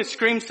this is what it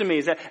screams to me,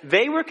 is that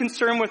they were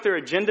concerned with their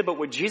agenda, but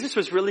what Jesus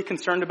was really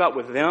concerned about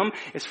with them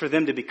is for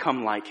them to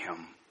become like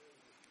Him.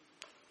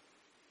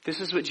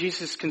 This is what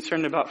Jesus is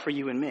concerned about for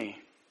you and me.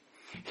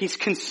 He's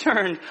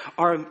concerned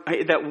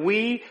that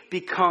we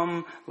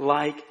become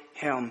like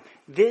Him.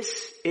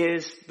 This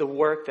is the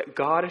work that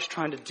God is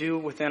trying to do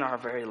within our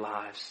very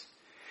lives.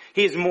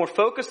 He is more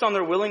focused on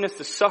their willingness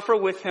to suffer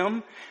with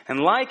Him and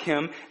like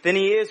Him than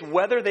He is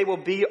whether they will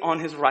be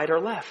on His right or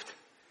left.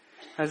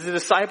 As the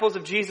disciples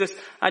of Jesus,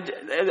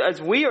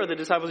 as we are the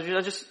disciples of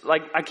Jesus,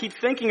 I keep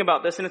thinking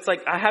about this, and it's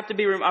like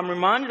I'm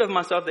reminded of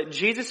myself that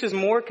Jesus is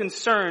more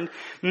concerned,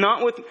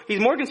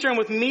 He's more concerned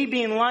with me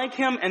being like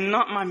Him and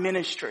not my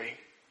ministry.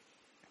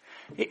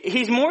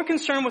 He's more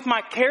concerned with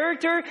my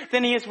character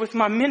than He is with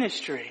my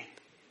ministry.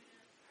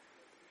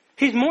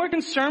 He's more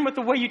concerned with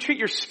the way you treat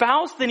your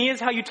spouse than He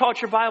is how you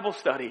taught your Bible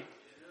study.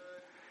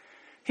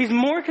 He's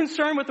more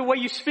concerned with the way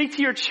you speak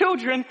to your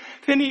children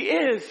than He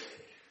is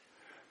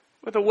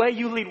with the way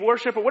you lead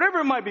worship or whatever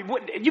it might be.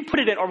 What you put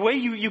it in, or the way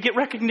you get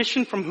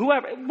recognition from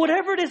whoever,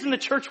 whatever it is in the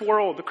church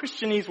world, the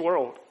Christianese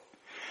world.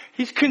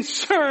 He's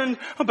concerned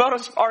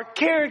about our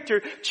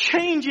character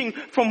changing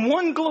from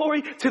one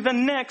glory to the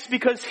next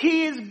because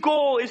His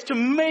goal is to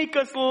make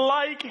us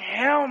like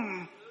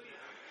Him.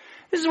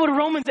 This is what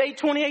Romans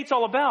 8:28 is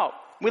all about.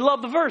 We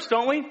love the verse,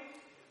 don't we?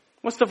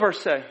 What's the verse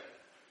say?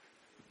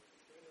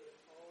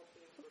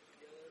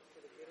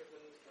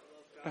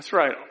 That's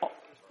right.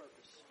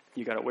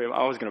 You got it.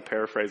 I was going to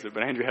paraphrase it,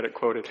 but Andrew had it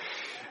quoted.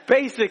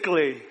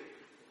 Basically,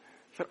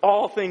 that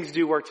all things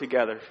do work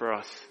together for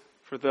us,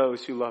 for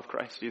those who love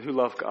Christ, who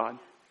love God,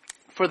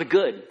 for the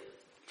good,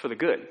 for the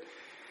good.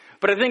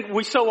 But I think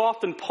we so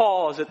often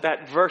pause at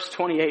that verse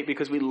 28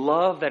 because we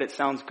love that it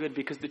sounds good,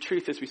 because the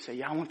truth is we say,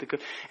 yeah, I want the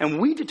good. And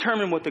we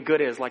determine what the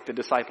good is like the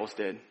disciples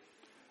did.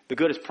 The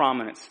good is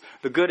prominence.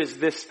 The good is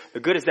this. The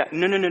good is that.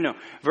 No.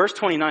 Verse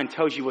 29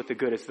 tells you what the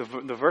good is. The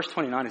verse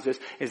 29 is this,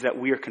 is that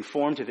we are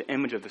conformed to the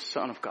image of the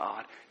Son of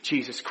God,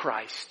 Jesus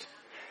Christ.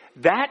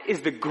 That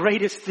is the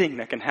greatest thing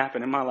that can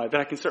happen in my life,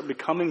 that I can start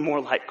becoming more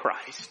like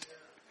Christ.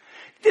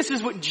 This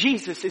is what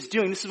Jesus is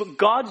doing. This is what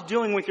God's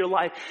doing with your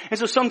life. And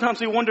so sometimes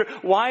we wonder,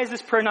 why has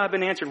this prayer not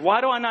been answered? Why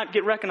do I not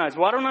get recognized?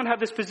 Why do I not have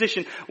this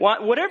position? Why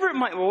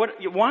am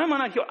I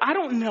not healed? I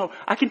don't know.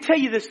 I can tell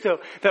you this though,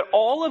 that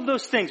all of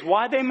those things,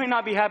 why they may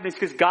not be happening is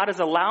because God is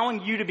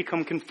allowing you to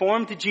become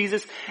conformed to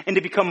Jesus and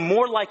to become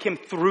more like Him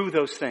through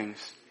those things.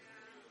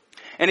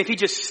 And if He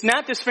just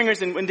snapped His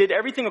fingers and did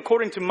everything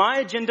according to my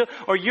agenda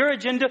or your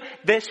agenda,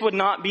 this would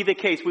not be the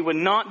case. We would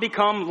not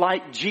become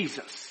like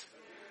Jesus.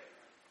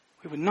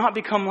 We would not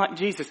become like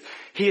Jesus.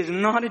 He is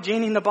not a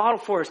genie in the bottle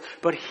for us,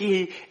 but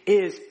He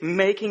is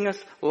making us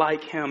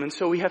like Him. And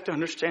so we have to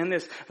understand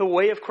this. The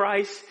way of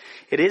Christ,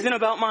 it isn't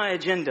about my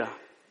agenda,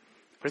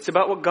 but it's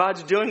about what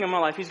God's doing in my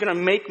life. He's going to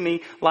make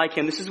me like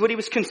Him. This is what He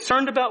was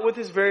concerned about with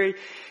His very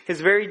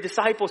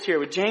disciples here,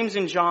 with James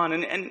and John.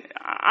 And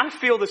I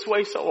feel this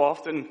way so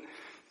often.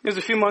 It was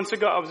a few months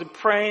ago, I was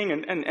praying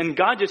and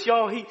God just,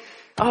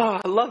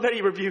 I love that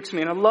He rebukes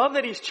me, and I love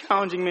that He's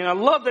challenging me, and I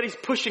love that He's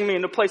pushing me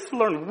into a place to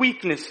learn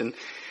weakness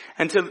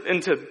and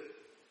to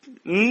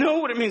know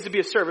what it means to be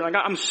a servant. Like,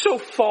 I'm so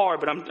far,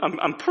 but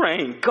I'm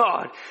praying,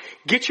 God,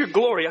 get your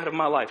glory out of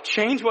my life.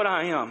 Change what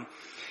I am.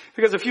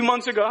 Because a few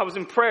months ago I was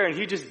in prayer and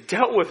He just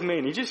dealt with me,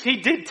 and He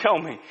did tell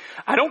me,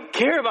 I don't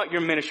care about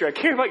your ministry, I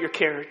care about your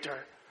character.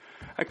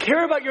 I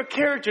care about your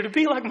character to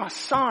be like my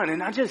Son.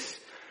 And I just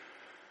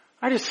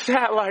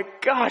sat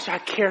like, gosh, I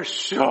care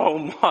so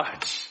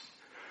much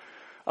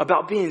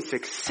about being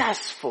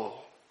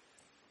successful.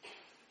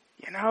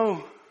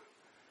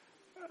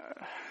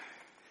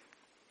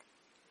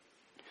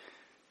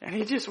 And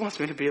He just wants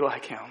me to be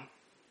like Him.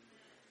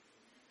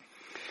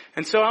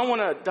 And so I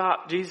want to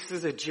adopt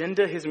Jesus'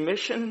 agenda, His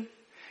mission,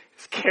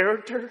 His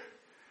character.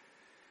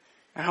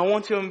 And I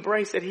want to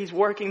embrace that He's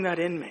working that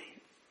in me.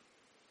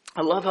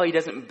 I love how He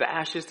doesn't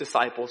bash His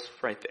disciples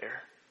right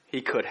there.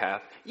 He could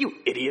have. You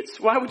idiots.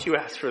 Why would you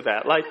ask for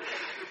that?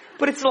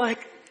 But it's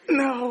like,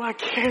 no, I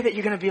care that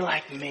you're going to be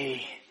like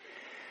me.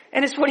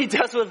 And it's what He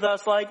does with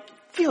us. Like,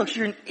 Felix,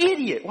 you're an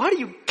idiot. Why do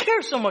you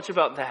care so much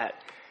about that?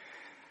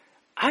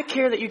 I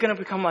care that you're going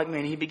to become like me.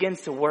 And He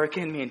begins to work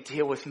in me and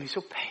deal with me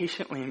so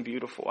patiently and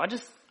beautiful.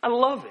 I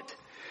love it.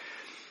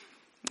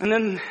 And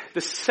then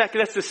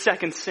that's the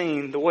second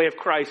scene. The way of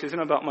Christ isn't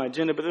about my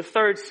agenda. But the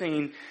third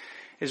scene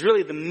is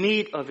really the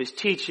meat of his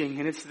teaching.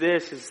 And it's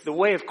this, is the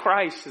way of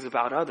Christ is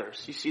about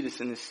others. You see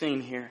this in this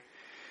scene here.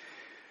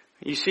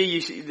 You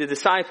see the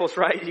disciples,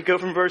 right? You go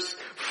from verse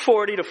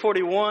 40 to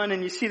 41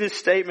 and you see this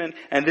statement.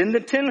 And then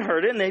the 10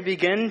 heard it and they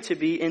begin to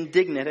be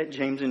indignant at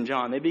James and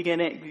John. They begin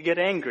to get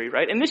angry,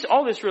 right? And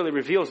all this really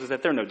reveals is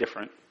that they're no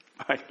different.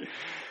 Right?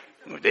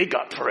 They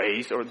got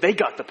praise or they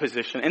got the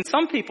position. And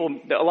some people,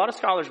 a lot of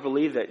scholars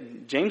believe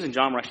that James and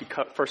John were actually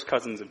first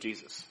cousins of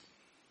Jesus.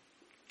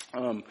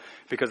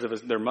 Because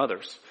of their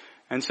mothers.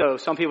 And so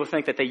some people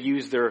think that they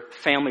use their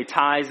family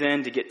ties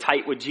in to get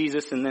tight with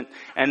Jesus and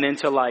then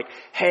to like,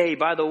 hey,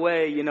 by the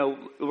way,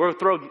 we'll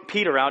throw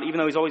Peter out, even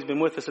though he's always been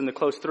with us in the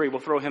close three, we'll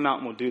throw him out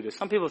and we'll do this.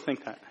 Some people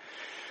think that.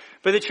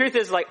 But the truth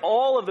is, like,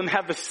 all of them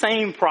have the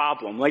same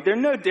problem. Like, they're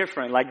no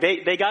different. Like,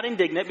 they got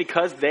indignant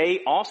because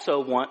they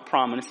also want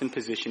prominence and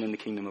position in the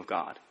kingdom of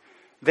God.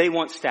 They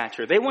want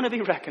stature. They want to be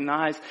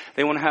recognized.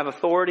 They want to have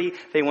authority.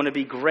 They want to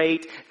be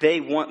great.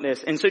 They want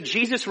this. And so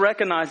Jesus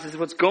recognizes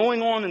what's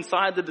going on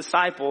inside the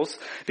disciples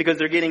because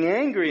they're getting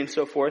angry and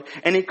so forth.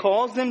 And he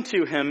calls them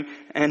to him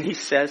and he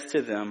says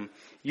to them,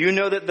 you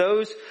know that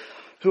those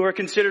who are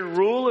considered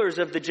rulers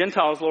of the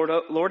Gentiles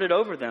lord it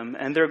over them,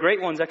 and their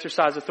great ones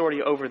exercise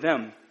authority over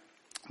them.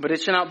 But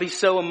it shall not be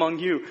so among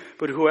you.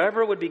 But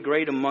whoever would be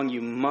great among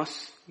you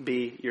must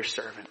be your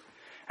servant.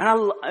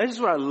 And this is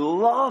what I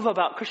love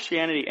about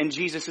Christianity and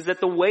Jesus, is that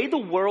the way the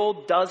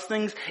world does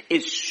things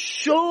is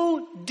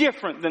so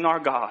different than our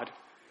God.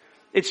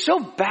 It's so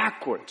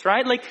backwards,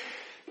 right? Like,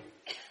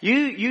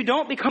 you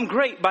don't become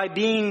great by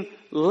being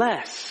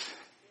less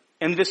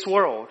in this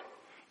world.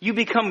 You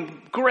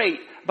become great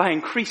by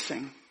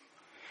increasing.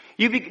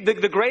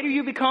 The greater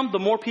you become, the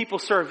more people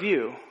serve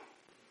you.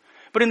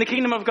 But in the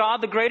kingdom of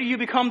God, the greater you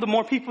become, the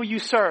more people you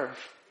serve.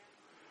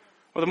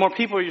 Or the more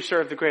people you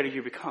serve, the greater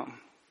you become.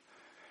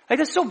 Like,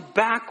 that's so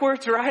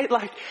backwards, right?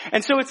 Like,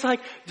 and so it's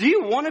like, do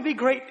you want to be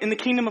great in the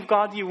kingdom of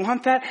God? Do you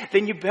want that?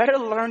 Then you better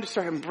learn to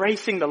start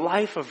embracing the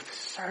life of the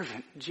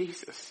servant,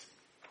 Jesus.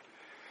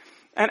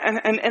 And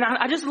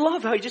I just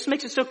love how he just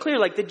makes it so clear.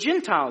 Like, the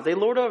Gentiles, they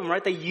lord over them,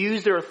 right? They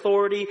use their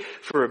authority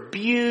for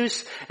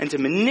abuse and to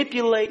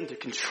manipulate and to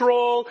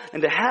control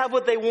and to have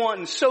what they want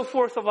and so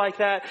forth like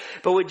that.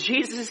 But what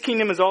Jesus'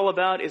 kingdom is all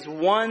about is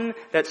one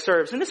that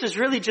serves. And this is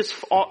really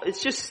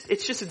it's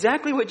just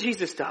exactly what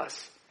Jesus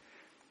does.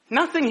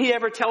 Nothing he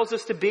ever tells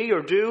us to be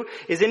or do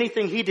is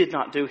anything he did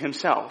not do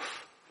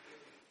himself.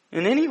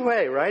 In any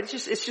way, right?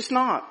 It's just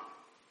not.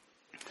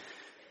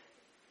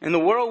 In the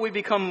world, we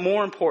become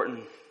more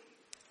important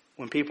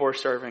when people are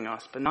serving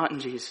us, but not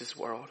in Jesus'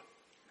 world.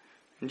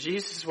 In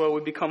Jesus' world,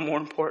 we become more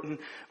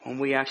important when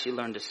we actually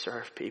learn to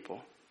serve people.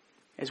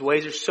 His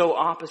ways are so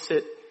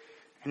opposite,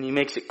 and he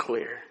makes it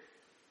clear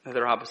that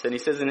they're opposite. And he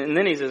says, and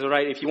then he says, all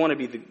right, if you want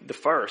to be the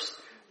first,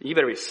 you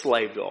better be a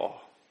slave to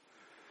all.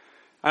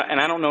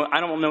 And I don't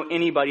know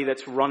anybody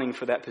that's running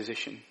for that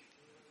position.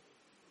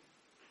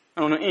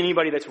 I don't know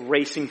anybody that's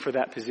racing for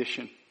that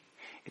position.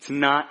 It's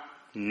not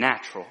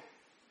natural.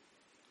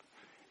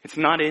 It's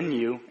not in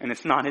you and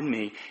it's not in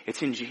me.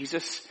 It's in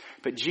Jesus.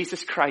 But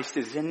Jesus Christ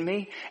is in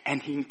me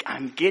and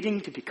I'm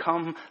getting to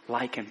become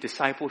like him.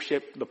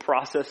 Discipleship, the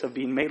process of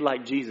being made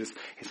like Jesus,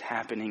 is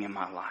happening in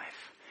my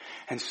life.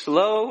 And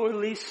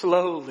slowly,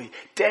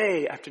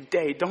 day after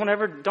day, don't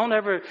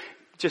ever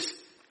just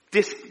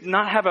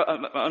not have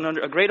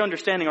a great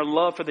understanding or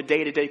love for the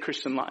day-to-day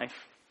Christian life.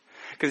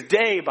 Because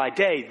day by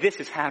day, this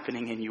is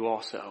happening in you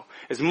also.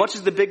 As much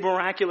as the big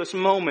miraculous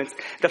moments,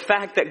 the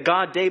fact that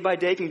God day by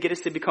day can get us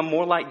to become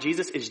more like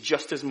Jesus is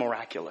just as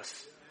miraculous.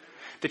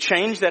 The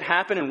change that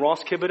happened in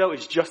Ross Thibodeau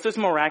is just as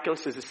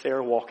miraculous as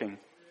Sarah walking.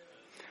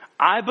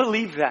 I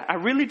believe that. I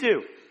really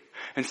do.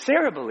 And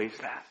Sarah believes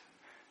that.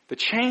 The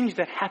change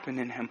that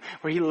happened in him,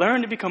 where he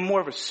learned to become more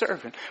of a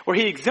servant, where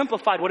he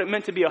exemplified what it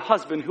meant to be a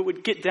husband who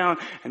would get down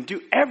and do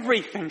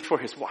everything for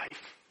his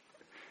wife.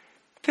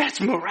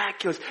 That's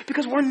miraculous,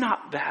 because we're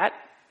not that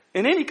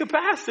in any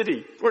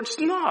capacity. We're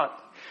just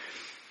not.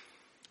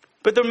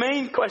 But the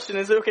main question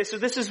is, okay, so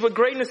this is what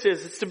greatness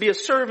is. It's to be a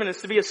servant.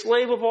 It's to be a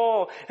slave of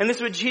all. And this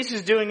is what Jesus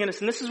is doing in us.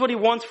 And this is what he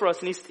wants for us.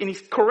 And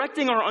he's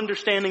correcting our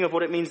understanding of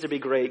what it means to be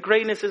great.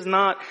 Greatness is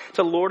not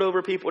to lord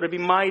over people, to be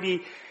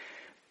mighty,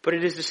 but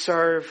it is to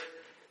serve.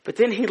 But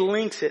then he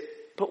links it.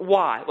 But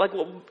why? Like,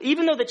 well,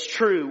 even though that's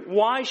true,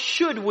 why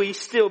should we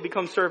still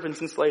become servants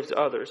and slaves to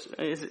others?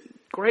 Is it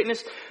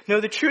greatness? No,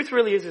 the truth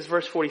really is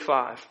verse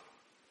 45.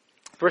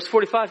 Verse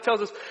 45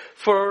 tells us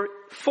for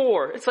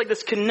it's like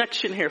this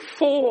connection here.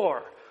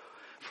 For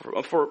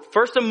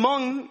first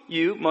among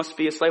you must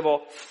be a slave of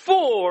all.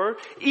 For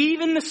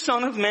even the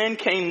Son of Man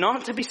came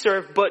not to be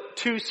served, but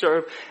to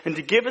serve, and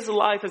to give his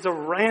life as a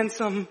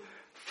ransom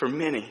for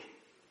many.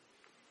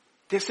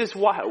 This is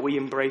why we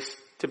embrace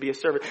to be a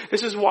servant.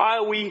 This is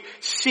why we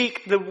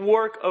seek the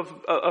work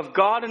of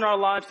God in our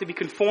lives, to be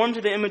conformed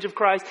to the image of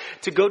Christ,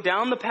 to go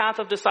down the path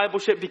of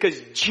discipleship,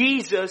 because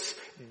Jesus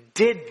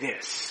did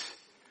this.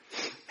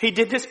 He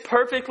did this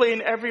perfectly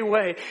in every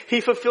way.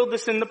 He fulfilled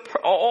this in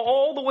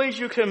all the ways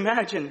you can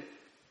imagine.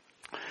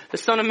 The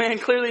Son of Man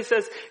clearly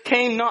says,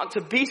 came not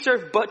to be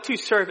served, but to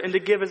serve and to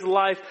give his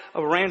life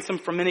a ransom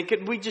for many.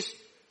 Could we just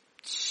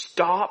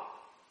stop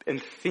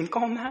and think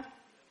on that?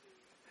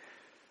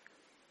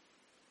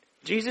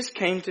 Jesus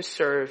came to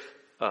serve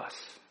us.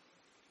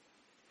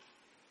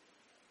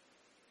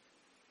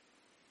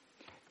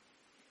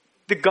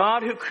 The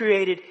God who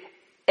created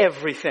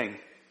everything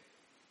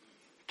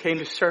came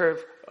to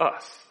serve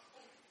us.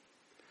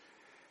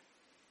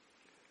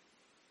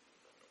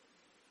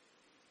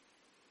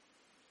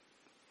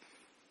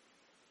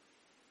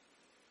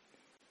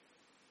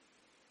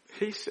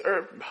 He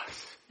served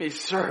us. He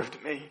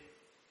served me.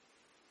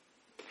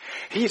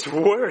 He's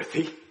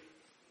worthy.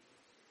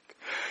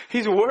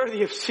 He's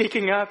worthy of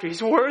seeking after.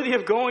 He's worthy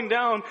of going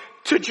down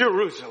to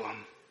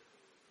Jerusalem.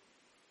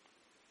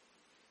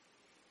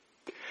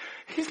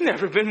 He's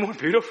never been more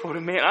beautiful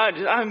to me.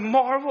 I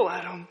marvel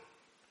at him.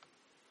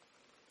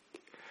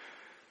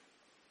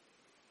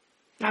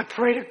 I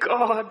pray to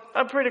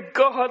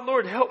God,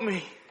 Lord, help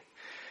me.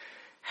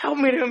 Help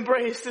me to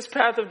embrace this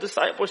path of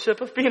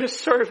discipleship, of being a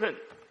servant.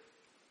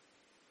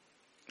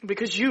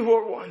 Because you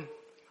are one.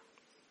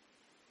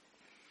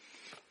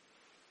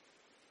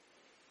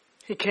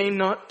 He came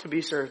not to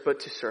be served,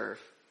 but to serve.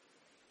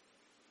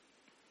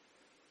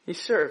 He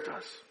served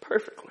us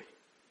perfectly.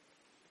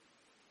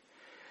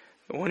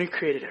 The one who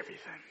created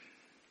everything.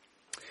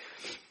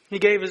 He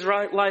gave his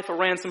life a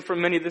ransom for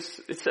many. This,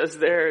 it says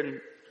there,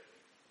 and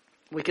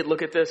we could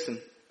look at this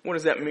and what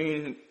does that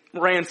mean?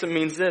 Ransom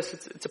means this.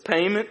 It's a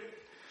payment,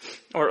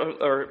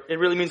 or it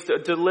really means to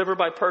deliver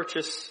by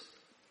purchase,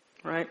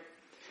 right?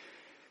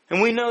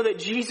 And we know that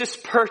Jesus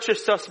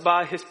purchased us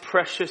by his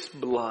precious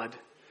blood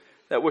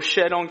that was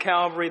shed on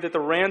Calvary, that the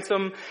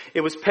ransom,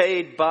 it was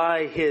paid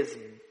by his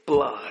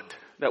blood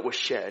that was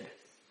shed.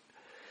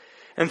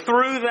 And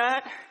through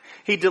that,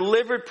 he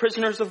delivered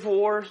prisoners of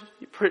war.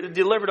 He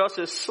delivered us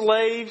as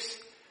slaves.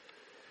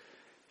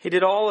 He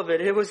did all of it.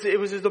 It was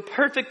the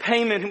perfect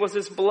payment. It was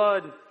his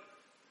blood.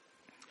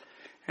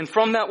 And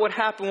from that, what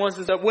happened was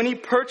that when he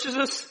purchased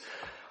us,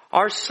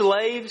 our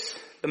slaves,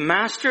 the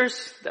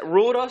masters that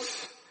ruled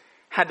us,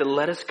 had to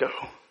let us go.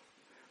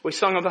 We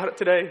sung about it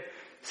today.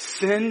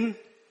 Sin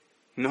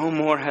no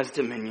more has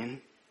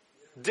dominion.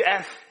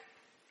 Death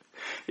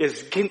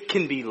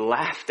can be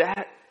laughed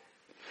at.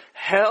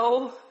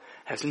 Hell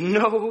is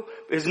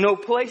no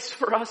place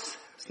for us.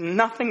 There's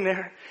nothing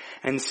there.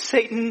 And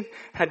Satan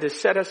had to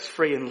set us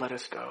free and let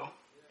us go.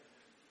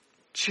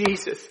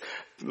 Jesus,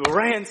 the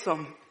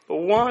ransom, the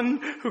one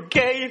who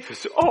gave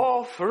his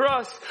all for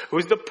us, who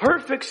is the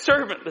perfect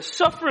servant, the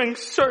suffering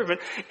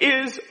servant,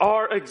 is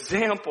our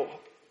example.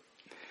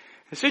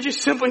 And so it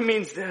just simply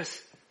means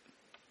this.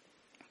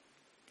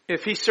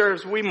 If he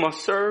serves, we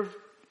must serve.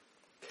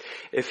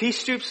 If he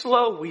stoops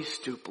low, we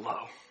stoop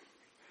low.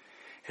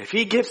 If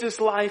he gives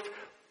his life,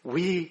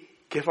 we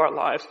give our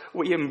lives.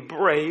 We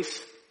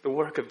embrace the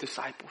work of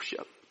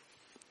discipleship.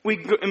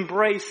 We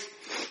embrace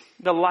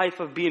the life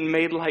of being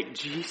made like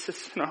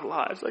Jesus in our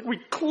lives. Like we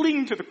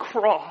cling to the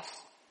cross.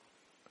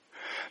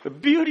 The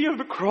beauty of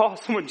the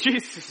cross and what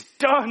Jesus has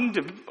done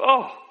to,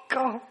 oh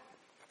God.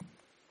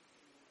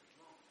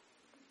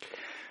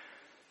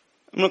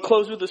 I'm going to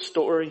close with a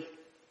story.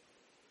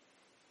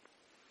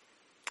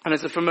 And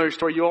it's a familiar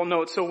story. You all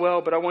know it so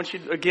well, but I want you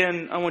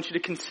to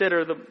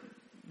consider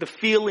the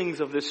feelings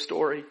of this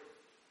story.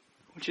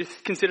 I want you to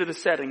consider the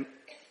setting.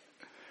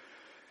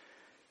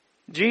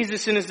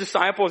 Jesus and his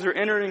disciples are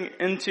entering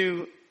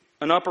into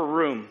an upper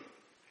room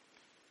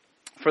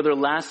for their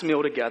last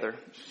meal together.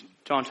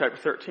 John chapter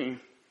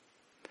 13.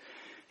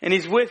 And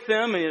he's with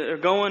them, and they're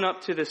going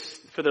up to this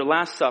for their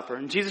last supper.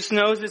 And Jesus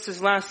knows it's his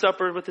last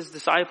supper with his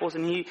disciples,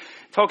 and he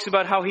talks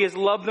about how he has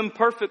loved them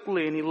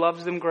perfectly, and he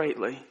loves them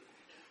greatly.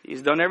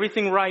 He's done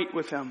everything right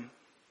with them.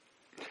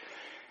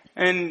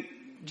 And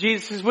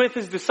Jesus is with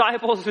his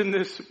disciples in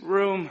this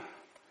room.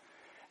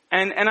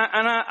 And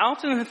I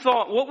often have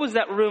thought, what was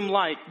that room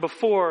like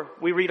before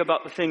we read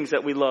about the things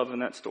that we love in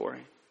that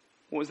story?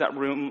 What was that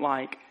room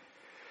like?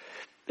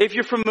 If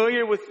you're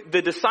familiar with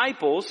the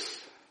disciples,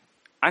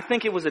 I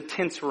think it was a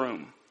tense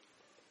room.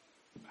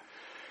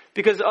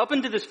 Because up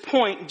until this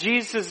point,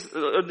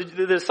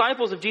 the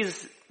disciples of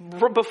Jesus,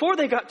 before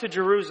they got to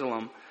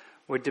Jerusalem,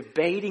 were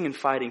debating and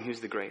fighting who's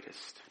the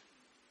greatest.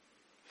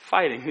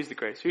 Fighting, who's the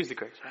greatest? Who's the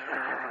greatest?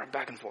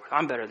 Back and forth.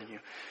 I'm better than you.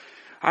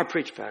 I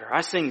preach better.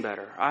 I sing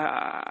better.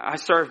 I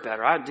serve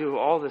better. I do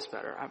all this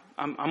better.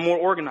 I'm more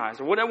organized.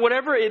 Or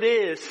whatever it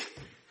is,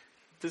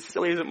 as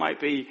silly as it might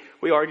be,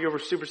 we argue over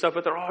super stuff,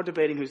 but they're all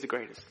debating who's the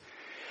greatest.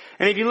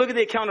 And if you look at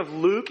the account of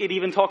Luke, it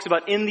even talks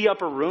about in the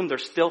upper room, they're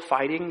still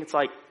fighting. It's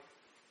like,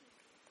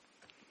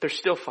 they're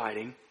still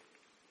fighting.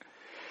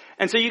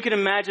 And so you can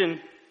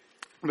imagine,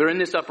 they're in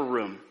this upper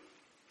room.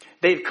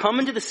 They've come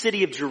into the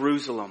city of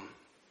Jerusalem.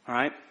 All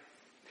right?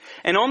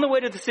 And on the way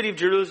to the city of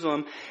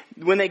Jerusalem,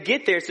 when they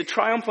get there, it's a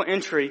triumphal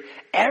entry.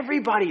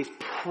 Everybody is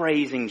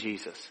praising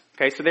Jesus.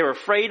 Okay, so they were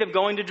afraid of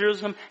going to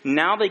Jerusalem.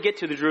 Now they get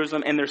to the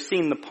Jerusalem and they're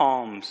seeing the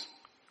palms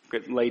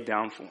get laid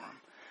down for them.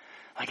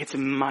 Like it's a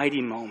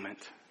mighty moment.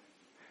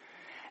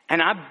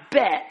 And I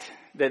bet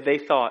that they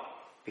thought,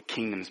 the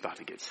kingdom's about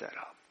to get set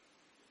up.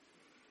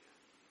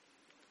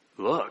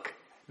 Look,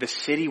 the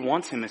city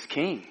wants him as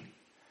king.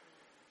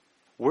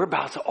 We're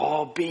about to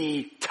all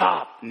be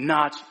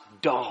top-notch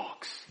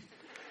dogs.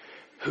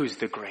 Who's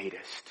the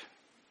greatest?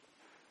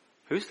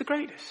 Who's the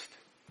greatest?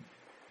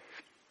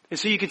 And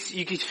so you can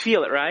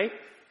feel it, right?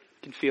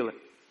 You can feel it.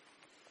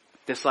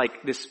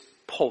 This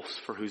pulse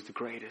for who's the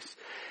greatest.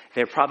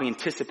 They're probably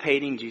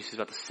anticipating Jesus is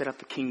about to set up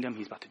the kingdom.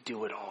 He's about to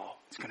do it all.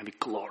 It's going to be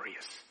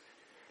glorious.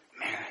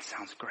 Man, that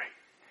sounds great.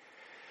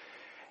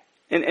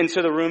 And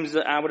so the rooms,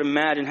 I would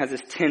imagine, has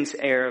this tense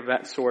air of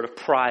that sort of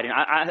pride. And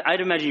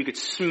I'd imagine you could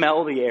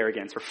smell the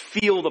arrogance or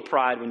feel the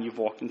pride when you've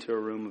walked into a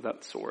room of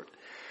that sort.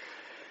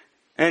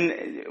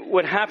 And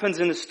what happens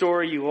in the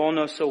story you all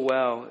know so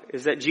well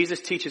is that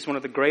Jesus teaches one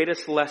of the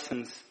greatest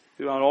lessons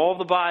throughout all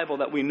the Bible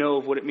that we know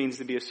of what it means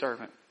to be a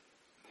servant.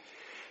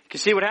 You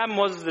see, what happened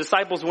was the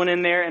disciples went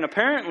in there and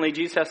apparently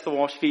Jesus has to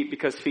wash feet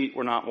because feet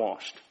were not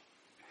washed.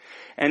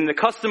 And the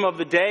custom of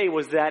the day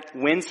was that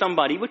when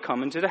somebody would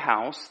come into the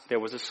house, there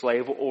was a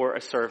slave or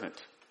a servant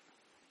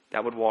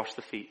that would wash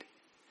the feet.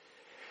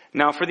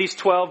 Now for these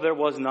 12, there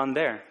was none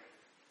there.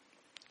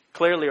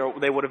 Clearly,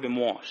 they would have been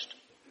washed.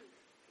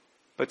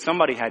 But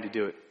somebody had to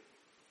do it.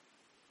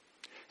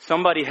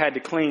 Somebody had to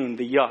clean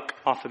the yuck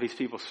off of these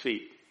people's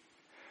feet.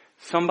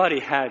 Somebody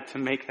had to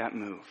make that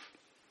move.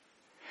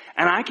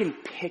 And I can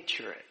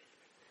picture it.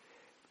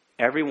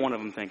 Every one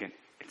of them thinking,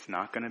 it's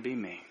not going to be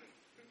me.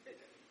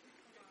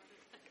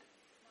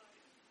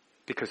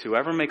 Because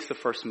whoever makes the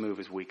first move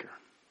is weaker.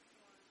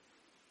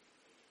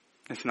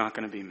 It's not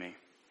going to be me.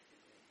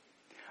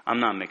 I'm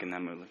not making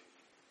that move.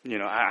 You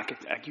know,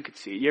 you could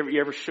see it. You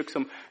ever shook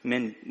some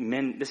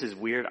men, this is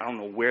weird. I don't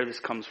know where this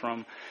comes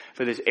from.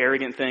 For this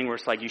arrogant thing where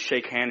it's like you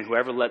shake hand and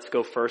whoever lets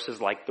go first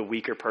is like the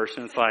weaker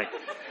person. It's like,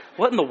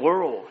 what in the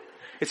world?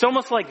 It's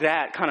almost like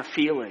that kind of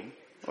feeling.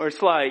 Or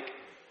it's like,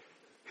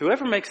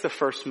 whoever makes the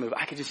first move,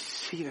 I could just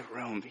see the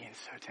room being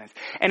so tense.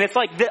 And it's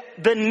like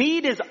the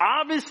need is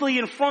obviously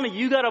in front of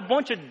you. You got a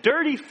bunch of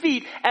dirty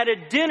feet at a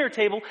dinner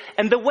table.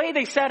 And the way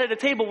they sat at a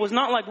table was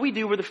not like we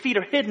do where the feet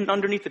are hidden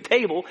underneath the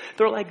table.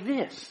 They're like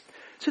this.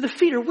 So the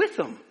feet are with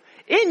them.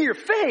 In your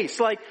face.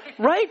 Like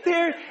right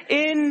there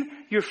in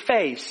your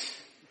face.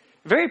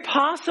 Very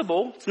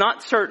possible. It's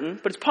not certain,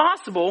 but it's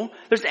possible.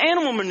 There's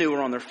animal manure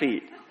on their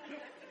feet.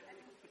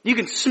 You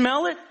can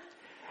smell it.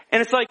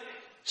 And it's like,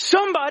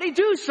 somebody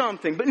do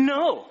something. But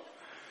no,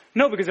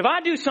 because if I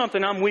do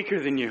something, I'm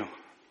weaker than you.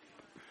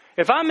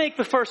 If I make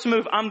the first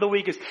move, I'm the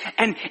weakest.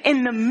 And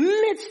in the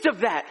midst of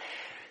that,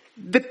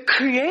 the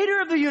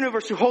creator of the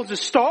universe who holds the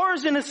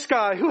stars in the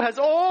sky, who has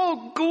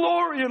all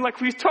glory, and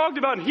like we talked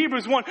about in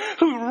Hebrews 1,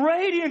 who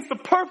radiates the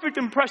perfect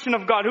impression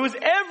of God, who is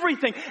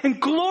everything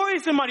and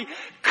glorious and mighty,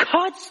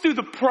 cuts through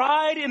the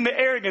pride and the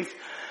arrogance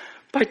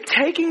by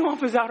taking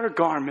off his outer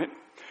garment,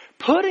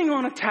 putting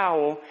on a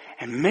towel,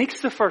 and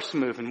makes the first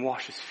move and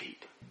washes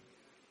feet.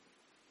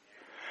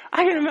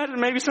 I can imagine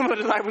maybe some of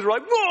the disciples were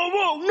like,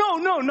 whoa,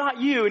 no,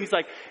 not you. And he's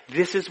like,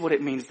 this is what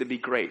it means to be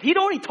great. He'd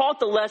already taught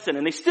the lesson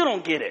and they still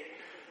don't get it.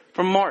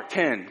 From Mark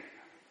 10.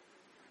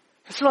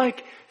 It's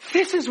like,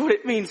 this is what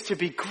it means to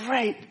be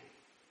great.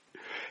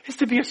 It's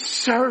to be a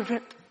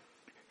servant.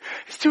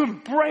 It's to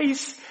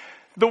embrace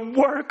the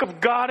work of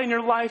God in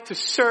your life to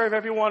serve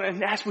everyone.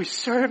 And as we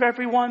serve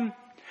everyone,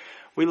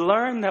 we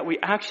learn that we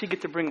actually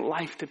get to bring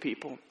life to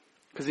people.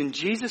 Because in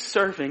Jesus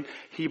serving,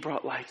 he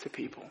brought life to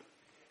people.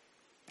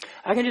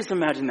 I can just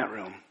imagine that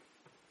room.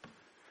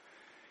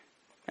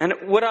 And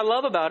what I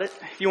love about it,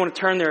 if you want to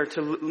turn there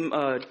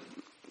to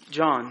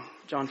John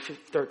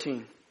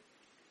 13.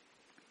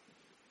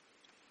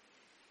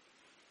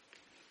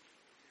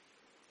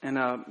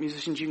 And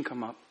musicians, you can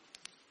come up.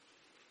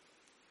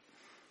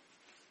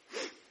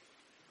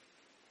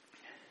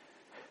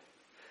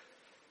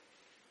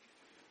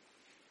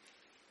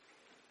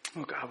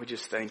 Oh God, we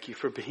just thank you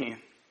for being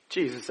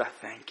Jesus. I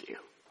thank you.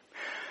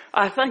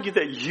 I thank you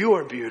that you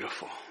are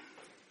beautiful.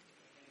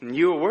 And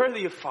you are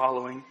worthy of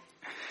following.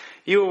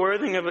 You are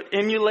worthy of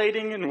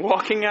emulating and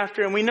walking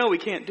after. And we know we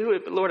can't do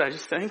it. But Lord, I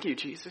just thank you,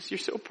 Jesus. You're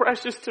so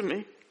precious to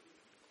me.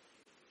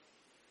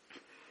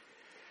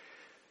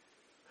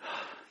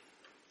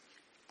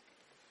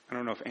 I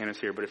don't know if Anna's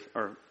here, but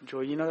or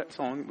Joy, you know that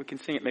song? We can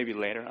sing it maybe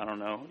later. I don't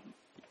know.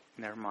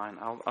 Never mind.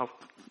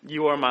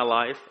 You are my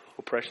life,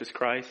 oh precious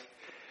Christ.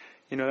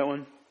 You know that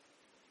one?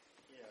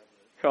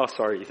 Yeah. Oh,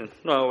 sorry, Ethan.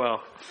 Oh,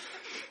 well.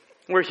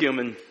 We're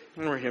human.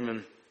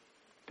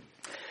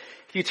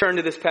 If you turn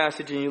to this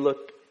passage and you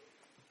look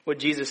what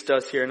Jesus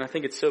does here, and I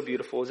think it's so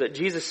beautiful, is that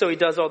Jesus, so he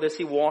does all this,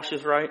 he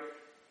washes, right?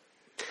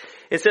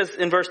 It says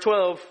in verse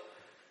 12,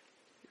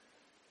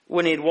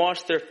 when he had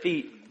washed their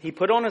feet, he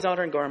put on his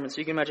outer garment. So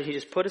you can imagine he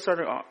just put his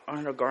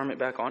outer garment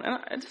back on. And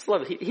I just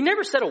love it. He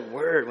never said a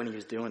word when he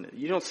was doing it.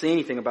 You don't see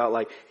anything about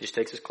like, he just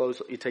takes his clothes,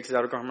 he takes his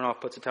outer garment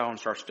off, puts a towel and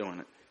starts doing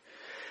it.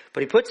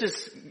 But he puts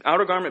his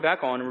outer garment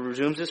back on and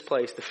resumes his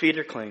place. The feet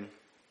are clean.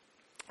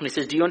 And he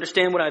says, do you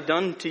understand what I've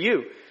done to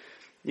you?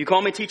 You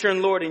call me teacher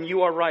and Lord, and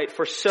you are right,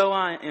 for so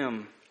I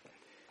am.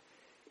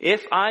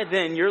 If I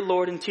then, your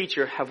Lord and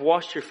teacher, have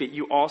washed your feet,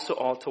 you also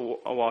ought to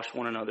wash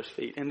one another's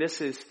feet. And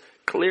this is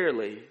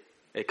clearly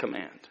a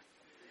command.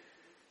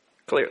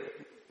 Clearly.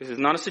 This is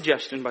not a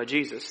suggestion by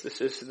Jesus.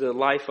 This is the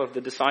life of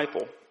the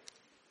disciple.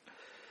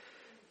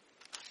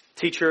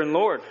 Teacher and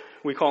Lord.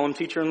 We call him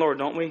teacher and Lord,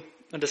 don't we?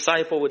 A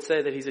disciple would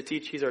say that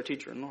he's our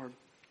teacher and Lord.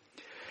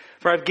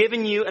 For I've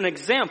given you an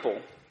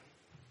example.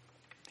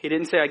 He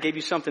didn't say I gave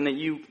you something that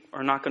you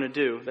are not going to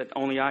do, that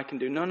only I can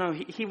do. No,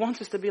 he wants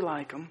us to be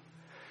like him.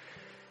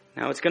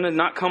 Now it's going to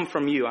not come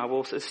from you. I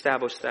will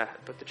establish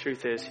that. But the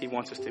truth is, he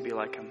wants us to be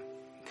like him.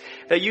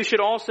 That you should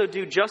also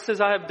do just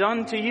as I have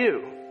done to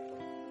you.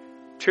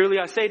 Truly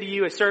I say to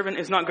you, a servant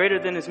is not greater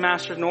than his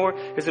master, nor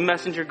is a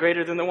messenger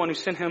greater than the one who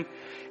sent him.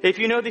 If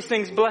you know these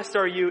things, blessed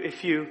are you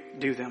if you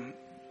do them.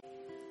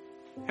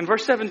 And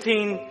verse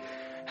 17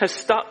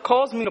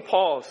 calls me to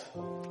pause.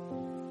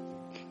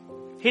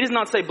 He does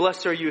not say,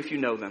 blessed are you if you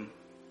know them.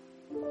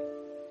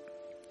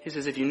 He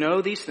says, if you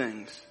know these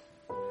things,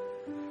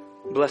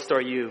 blessed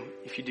are you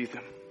if you do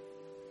them.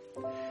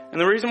 And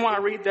the reason why I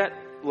read that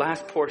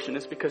last portion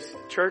is because,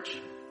 church,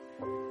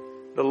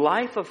 the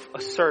life of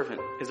a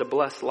servant is a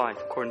blessed life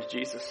according to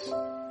Jesus.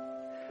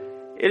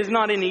 It is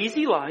not an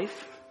easy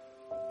life.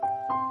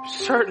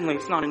 Certainly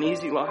it's not an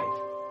easy life.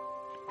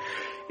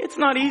 It's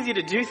not easy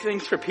to do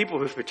things for people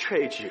who've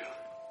betrayed you.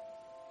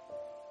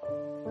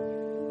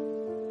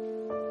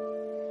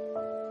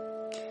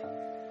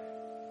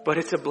 But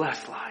it's a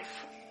blessed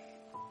life.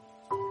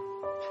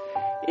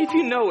 If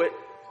you know it,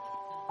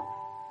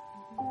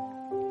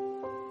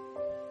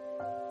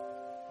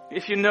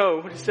 if you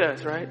know what it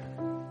says, right?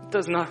 It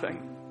does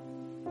nothing.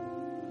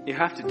 You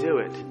have to do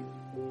it.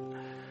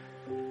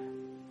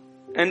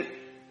 And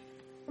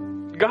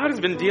God has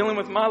been dealing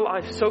with my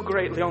life so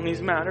greatly on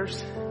these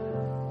matters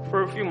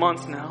for a few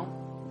months now.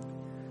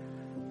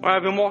 Where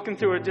I've been walking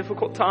through a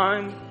difficult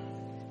time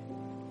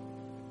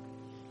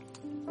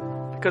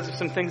because of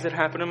some things that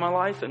happened in my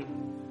life, and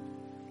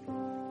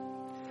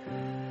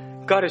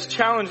God has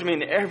challenged me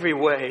in every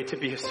way to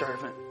be a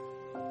servant.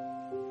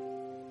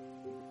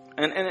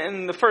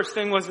 And the first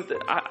thing was that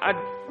I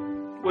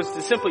was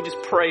to simply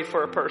just pray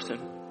for a person.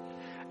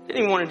 I didn't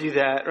even want to do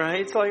that,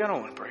 right? It's like, I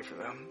don't want to pray for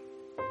them.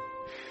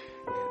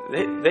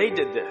 They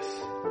did this.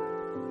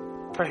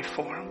 Pray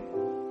for them.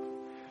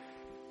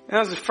 And that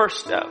was the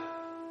first step.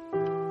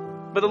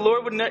 But the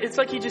Lord would it's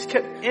like he just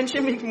kept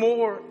inching me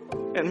more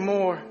and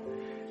more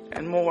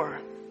and more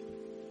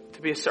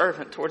to be a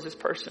servant towards this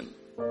person.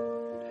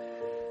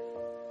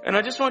 And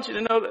I just want you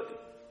to know that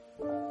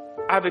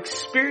I've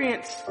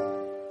experienced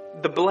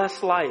the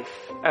blessed life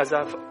as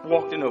I've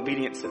walked in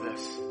obedience to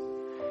this.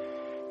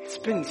 It's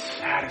been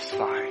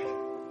satisfying.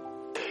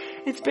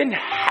 It's been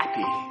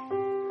happy.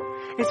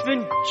 It's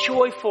been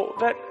joyful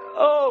that,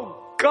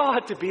 oh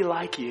God, to be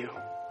like you.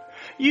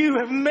 You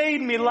have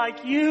made me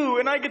like you,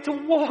 and I get to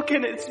walk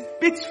in it.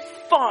 It's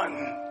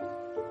fun.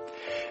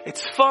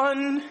 It's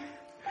fun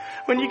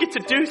when you get to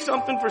do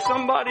something for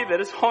somebody that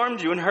has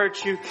harmed you and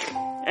hurt you,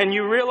 and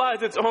you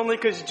realize it's only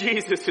because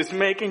Jesus is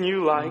making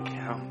you like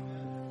him.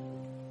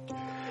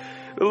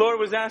 The Lord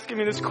was asking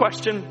me this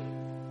question,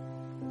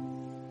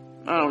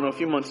 I don't know, a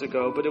few months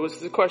ago, but it was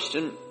the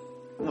question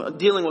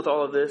dealing with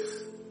all of this.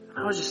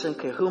 I was just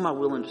thinking, who am I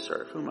willing to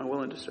serve? Who am I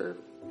willing to serve?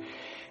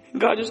 And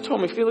God just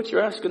told me, Felix,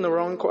 you're asking the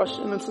wrong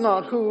question. It's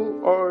not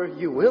who are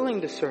you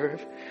willing to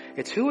serve.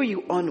 It's who are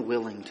you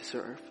unwilling to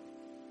serve.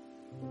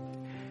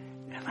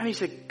 And then he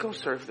said, go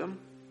serve them.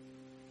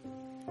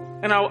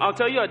 And I'll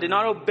tell you, I did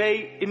not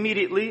obey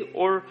immediately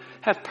or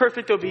have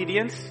perfect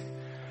obedience.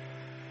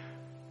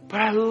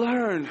 But I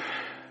learned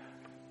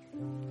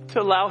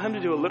to allow him to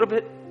do a little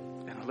bit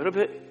and a little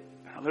bit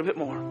and a little bit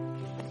more.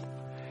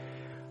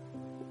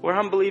 Where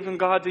I'm believing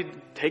God to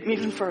take me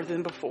even further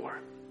than before.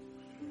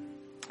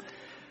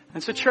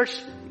 And so, church,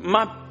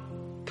 my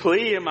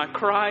plea and my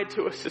cry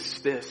to us is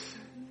this.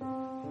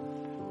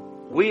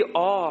 We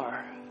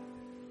are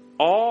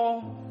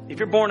all, if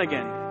you're born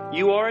again,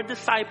 you are a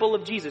disciple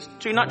of Jesus.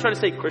 Do not try to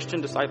say Christian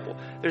disciple.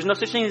 There's no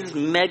such thing as this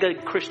mega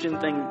Christian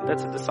thing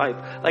that's a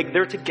disciple. Like,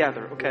 they're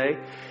together, okay?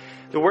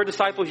 The word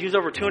disciple is used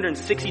over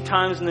 260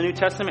 times in the New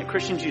Testament.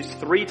 Christians use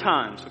 3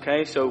 times,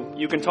 okay? So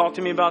you can talk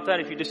to me about that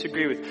if you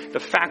disagree with. The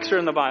facts are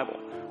in the Bible.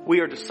 We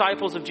are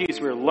disciples of Jesus.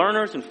 We are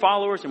learners and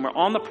followers, and we're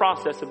on the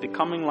process of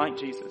becoming like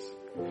Jesus.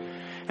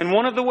 And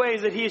one of the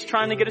ways that he is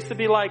trying to get us to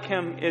be like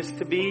him is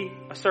to be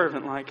a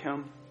servant like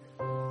him.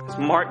 As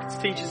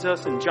Mark teaches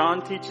us and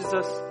John teaches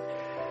us.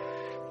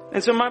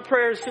 And so my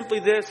prayer is simply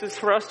this, is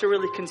for us to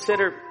really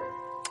consider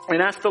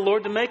and ask the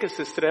Lord to make us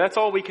this today. That's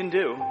all we can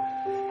do.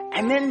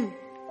 And then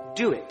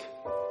do it.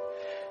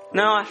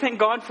 Now, I thank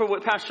God for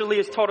what Pastor Lee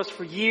has taught us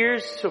for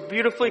years so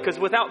beautifully, because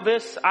without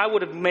this, I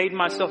would have made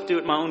myself do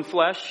it in my own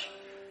flesh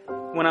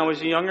when I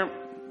was a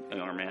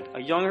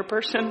younger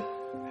person.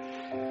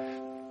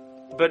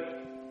 But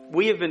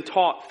we have been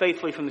taught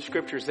faithfully from the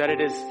scriptures that it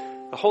is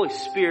the Holy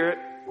Spirit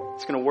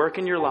that's going to work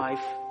in your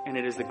life, and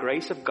it is the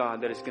grace of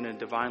God that is going to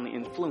divinely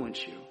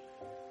influence you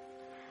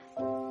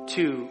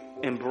to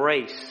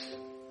embrace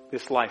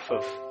this life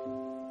of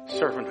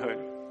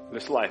servanthood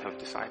this life of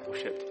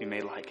discipleship to be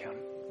made like him.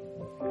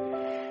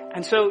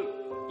 And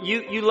so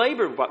you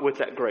labor with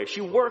that grace.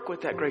 You work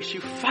with that grace.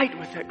 You fight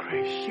with that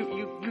grace.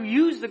 You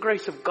use the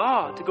grace of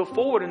God to go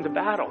forward into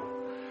battle.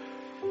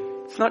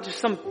 It's not just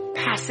some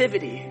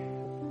passivity.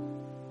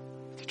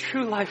 It's a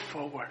true life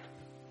forward.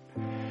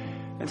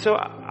 And so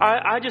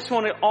I just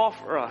want to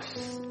offer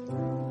us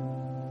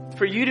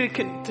for you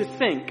to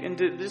think and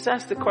to just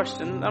ask the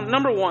question.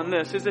 Number one,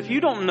 this is if you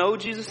don't know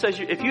Jesus,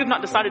 if you have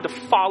not decided to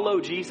follow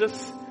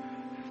Jesus,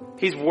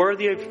 he's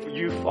worthy of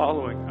you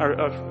following, or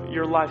of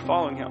your life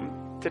following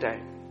him today.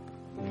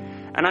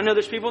 And I know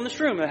there's people in this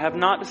room that have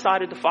not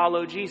decided to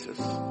follow Jesus.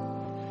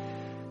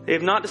 They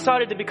have not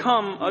decided to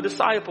become a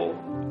disciple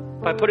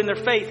by putting their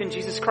faith in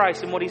Jesus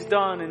Christ and what he's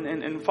done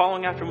and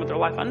following after him with their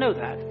life. I know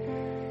that.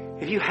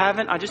 If you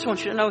haven't, I just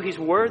want you to know he's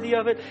worthy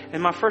of it.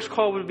 And my first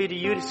call would be to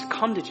you to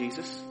come to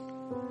Jesus.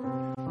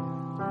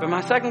 But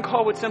my second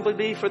call would simply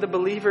be for the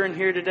believer in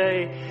here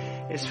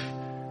today is,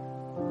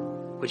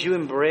 would you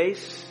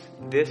embrace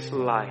this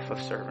life of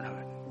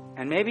servanthood?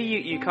 And maybe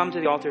you come to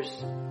the altars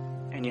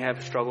and you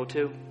have struggled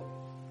too.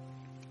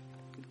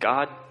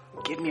 God,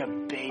 give me a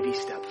baby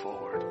step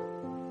forward.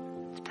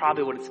 It's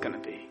probably what it's going to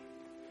be.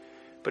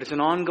 But it's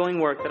an ongoing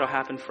work that'll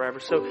happen forever.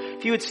 So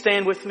if you would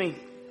stand with me.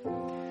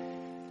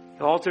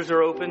 The altars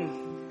are open.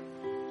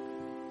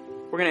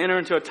 We're going to enter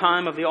into a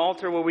time of the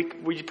altar where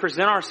we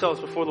present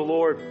ourselves before the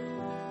Lord.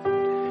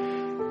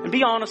 And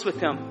be honest with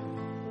him.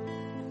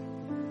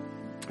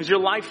 Is your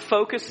life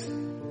focused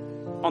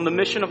on the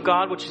mission of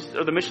God,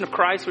 or the mission of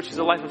Christ, which is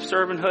a life of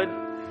servanthood?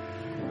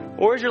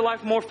 Or is your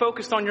life more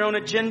focused on your own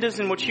agendas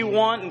and what you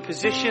want and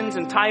positions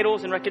and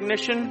titles and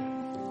recognition?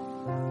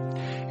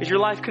 Is your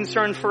life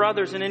concerned for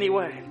others in any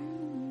way?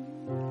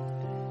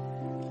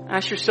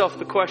 Ask yourself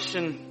the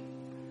question,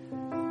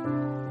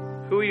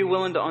 who are you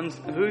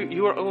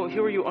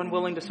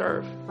unwilling to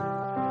serve?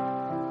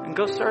 And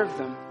go serve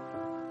them.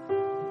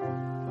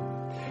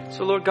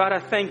 So Lord God, I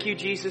thank you,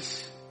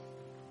 Jesus.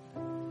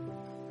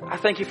 I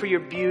thank you for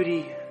your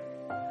beauty.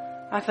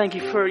 I thank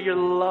you for your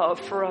love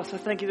for us. I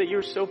thank you that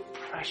you're so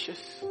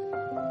precious.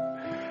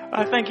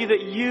 I thank you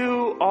that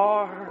you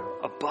are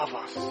above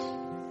us.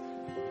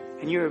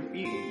 And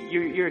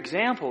your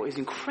example is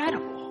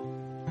incredible.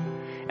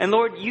 And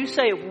Lord, you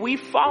say if we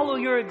follow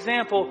your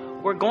example,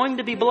 we're going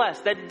to be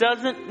blessed. That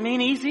doesn't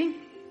mean easy,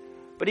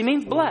 but it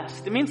means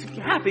blessed. It means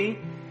happy.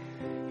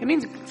 It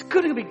means it's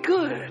going to be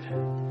good.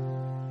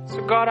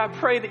 So God, I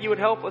pray that you would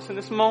help us in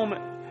this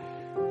moment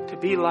to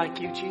be like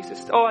you,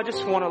 Jesus. Oh, I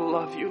just want to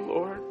love you,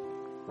 Lord.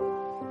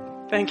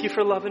 Thank you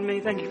for loving me.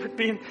 Thank you for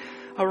being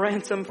a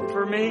ransom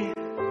for me,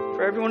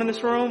 for everyone in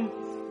this room.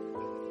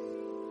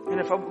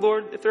 And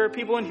Lord, if there are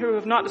people in here who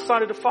have not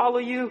decided to follow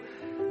you,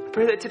 I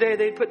pray that today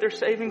they'd put their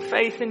saving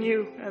faith in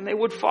you and they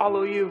would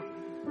follow you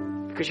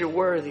because you're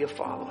worthy of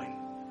following.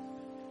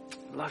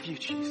 Love you,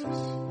 Jesus.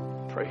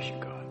 Praise you,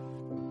 God.